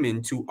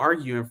women to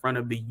argue in front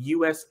of the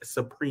U.S.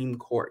 Supreme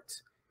Court.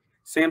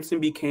 Sampson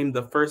became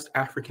the first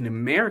African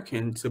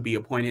American to be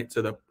appointed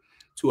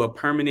to a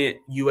permanent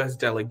U.S.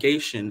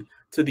 delegation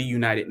to the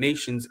United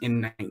Nations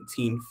in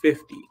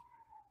 1950.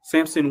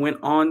 Sampson went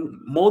on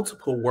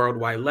multiple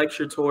worldwide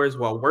lecture tours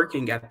while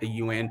working at the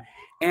UN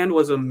and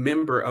was a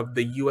member of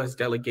the U.S.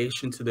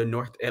 delegation to the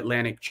North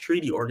Atlantic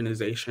Treaty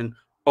Organization,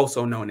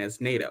 also known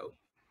as NATO.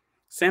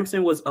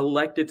 Sampson was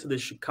elected to the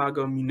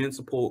Chicago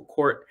Municipal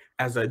Court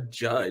as a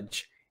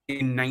judge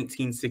in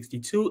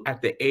 1962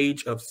 at the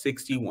age of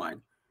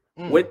 61.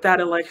 With that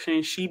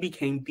election, she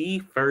became the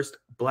first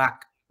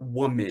Black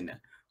woman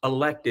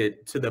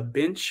elected to the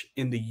bench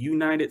in the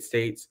United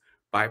States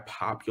by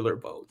popular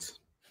vote.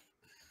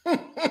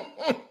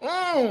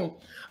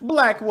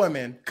 Black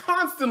women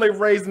constantly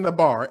raising the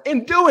bar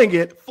and doing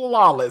it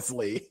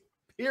flawlessly.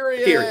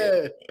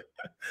 Period.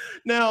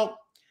 Now,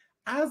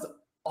 as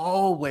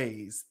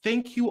always.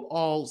 Thank you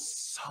all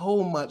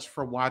so much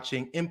for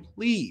watching. And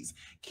please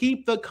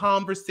keep the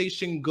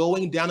conversation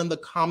going down in the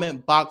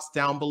comment box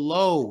down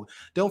below.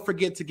 Don't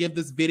forget to give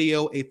this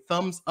video a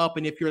thumbs up.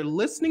 And if you're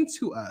listening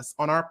to us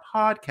on our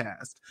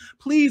podcast,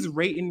 please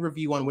rate and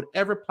review on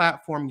whatever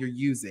platform you're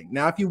using.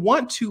 Now, if you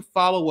want to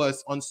follow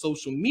us on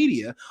social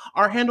media,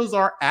 our handles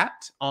are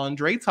at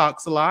Andre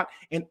Talks a Lot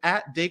and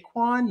at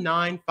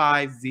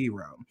Daquon950.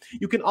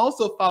 You can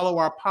also follow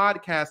our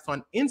podcast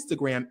on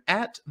Instagram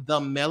at the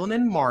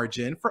Melanin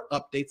Margin for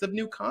updates of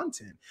new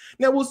content.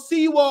 Now, we'll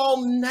see you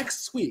all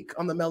next week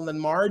on the Melanin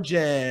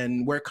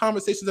Margin, where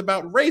conversations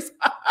about race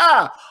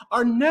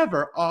are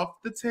never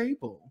off the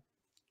table.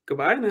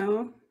 Goodbye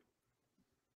now.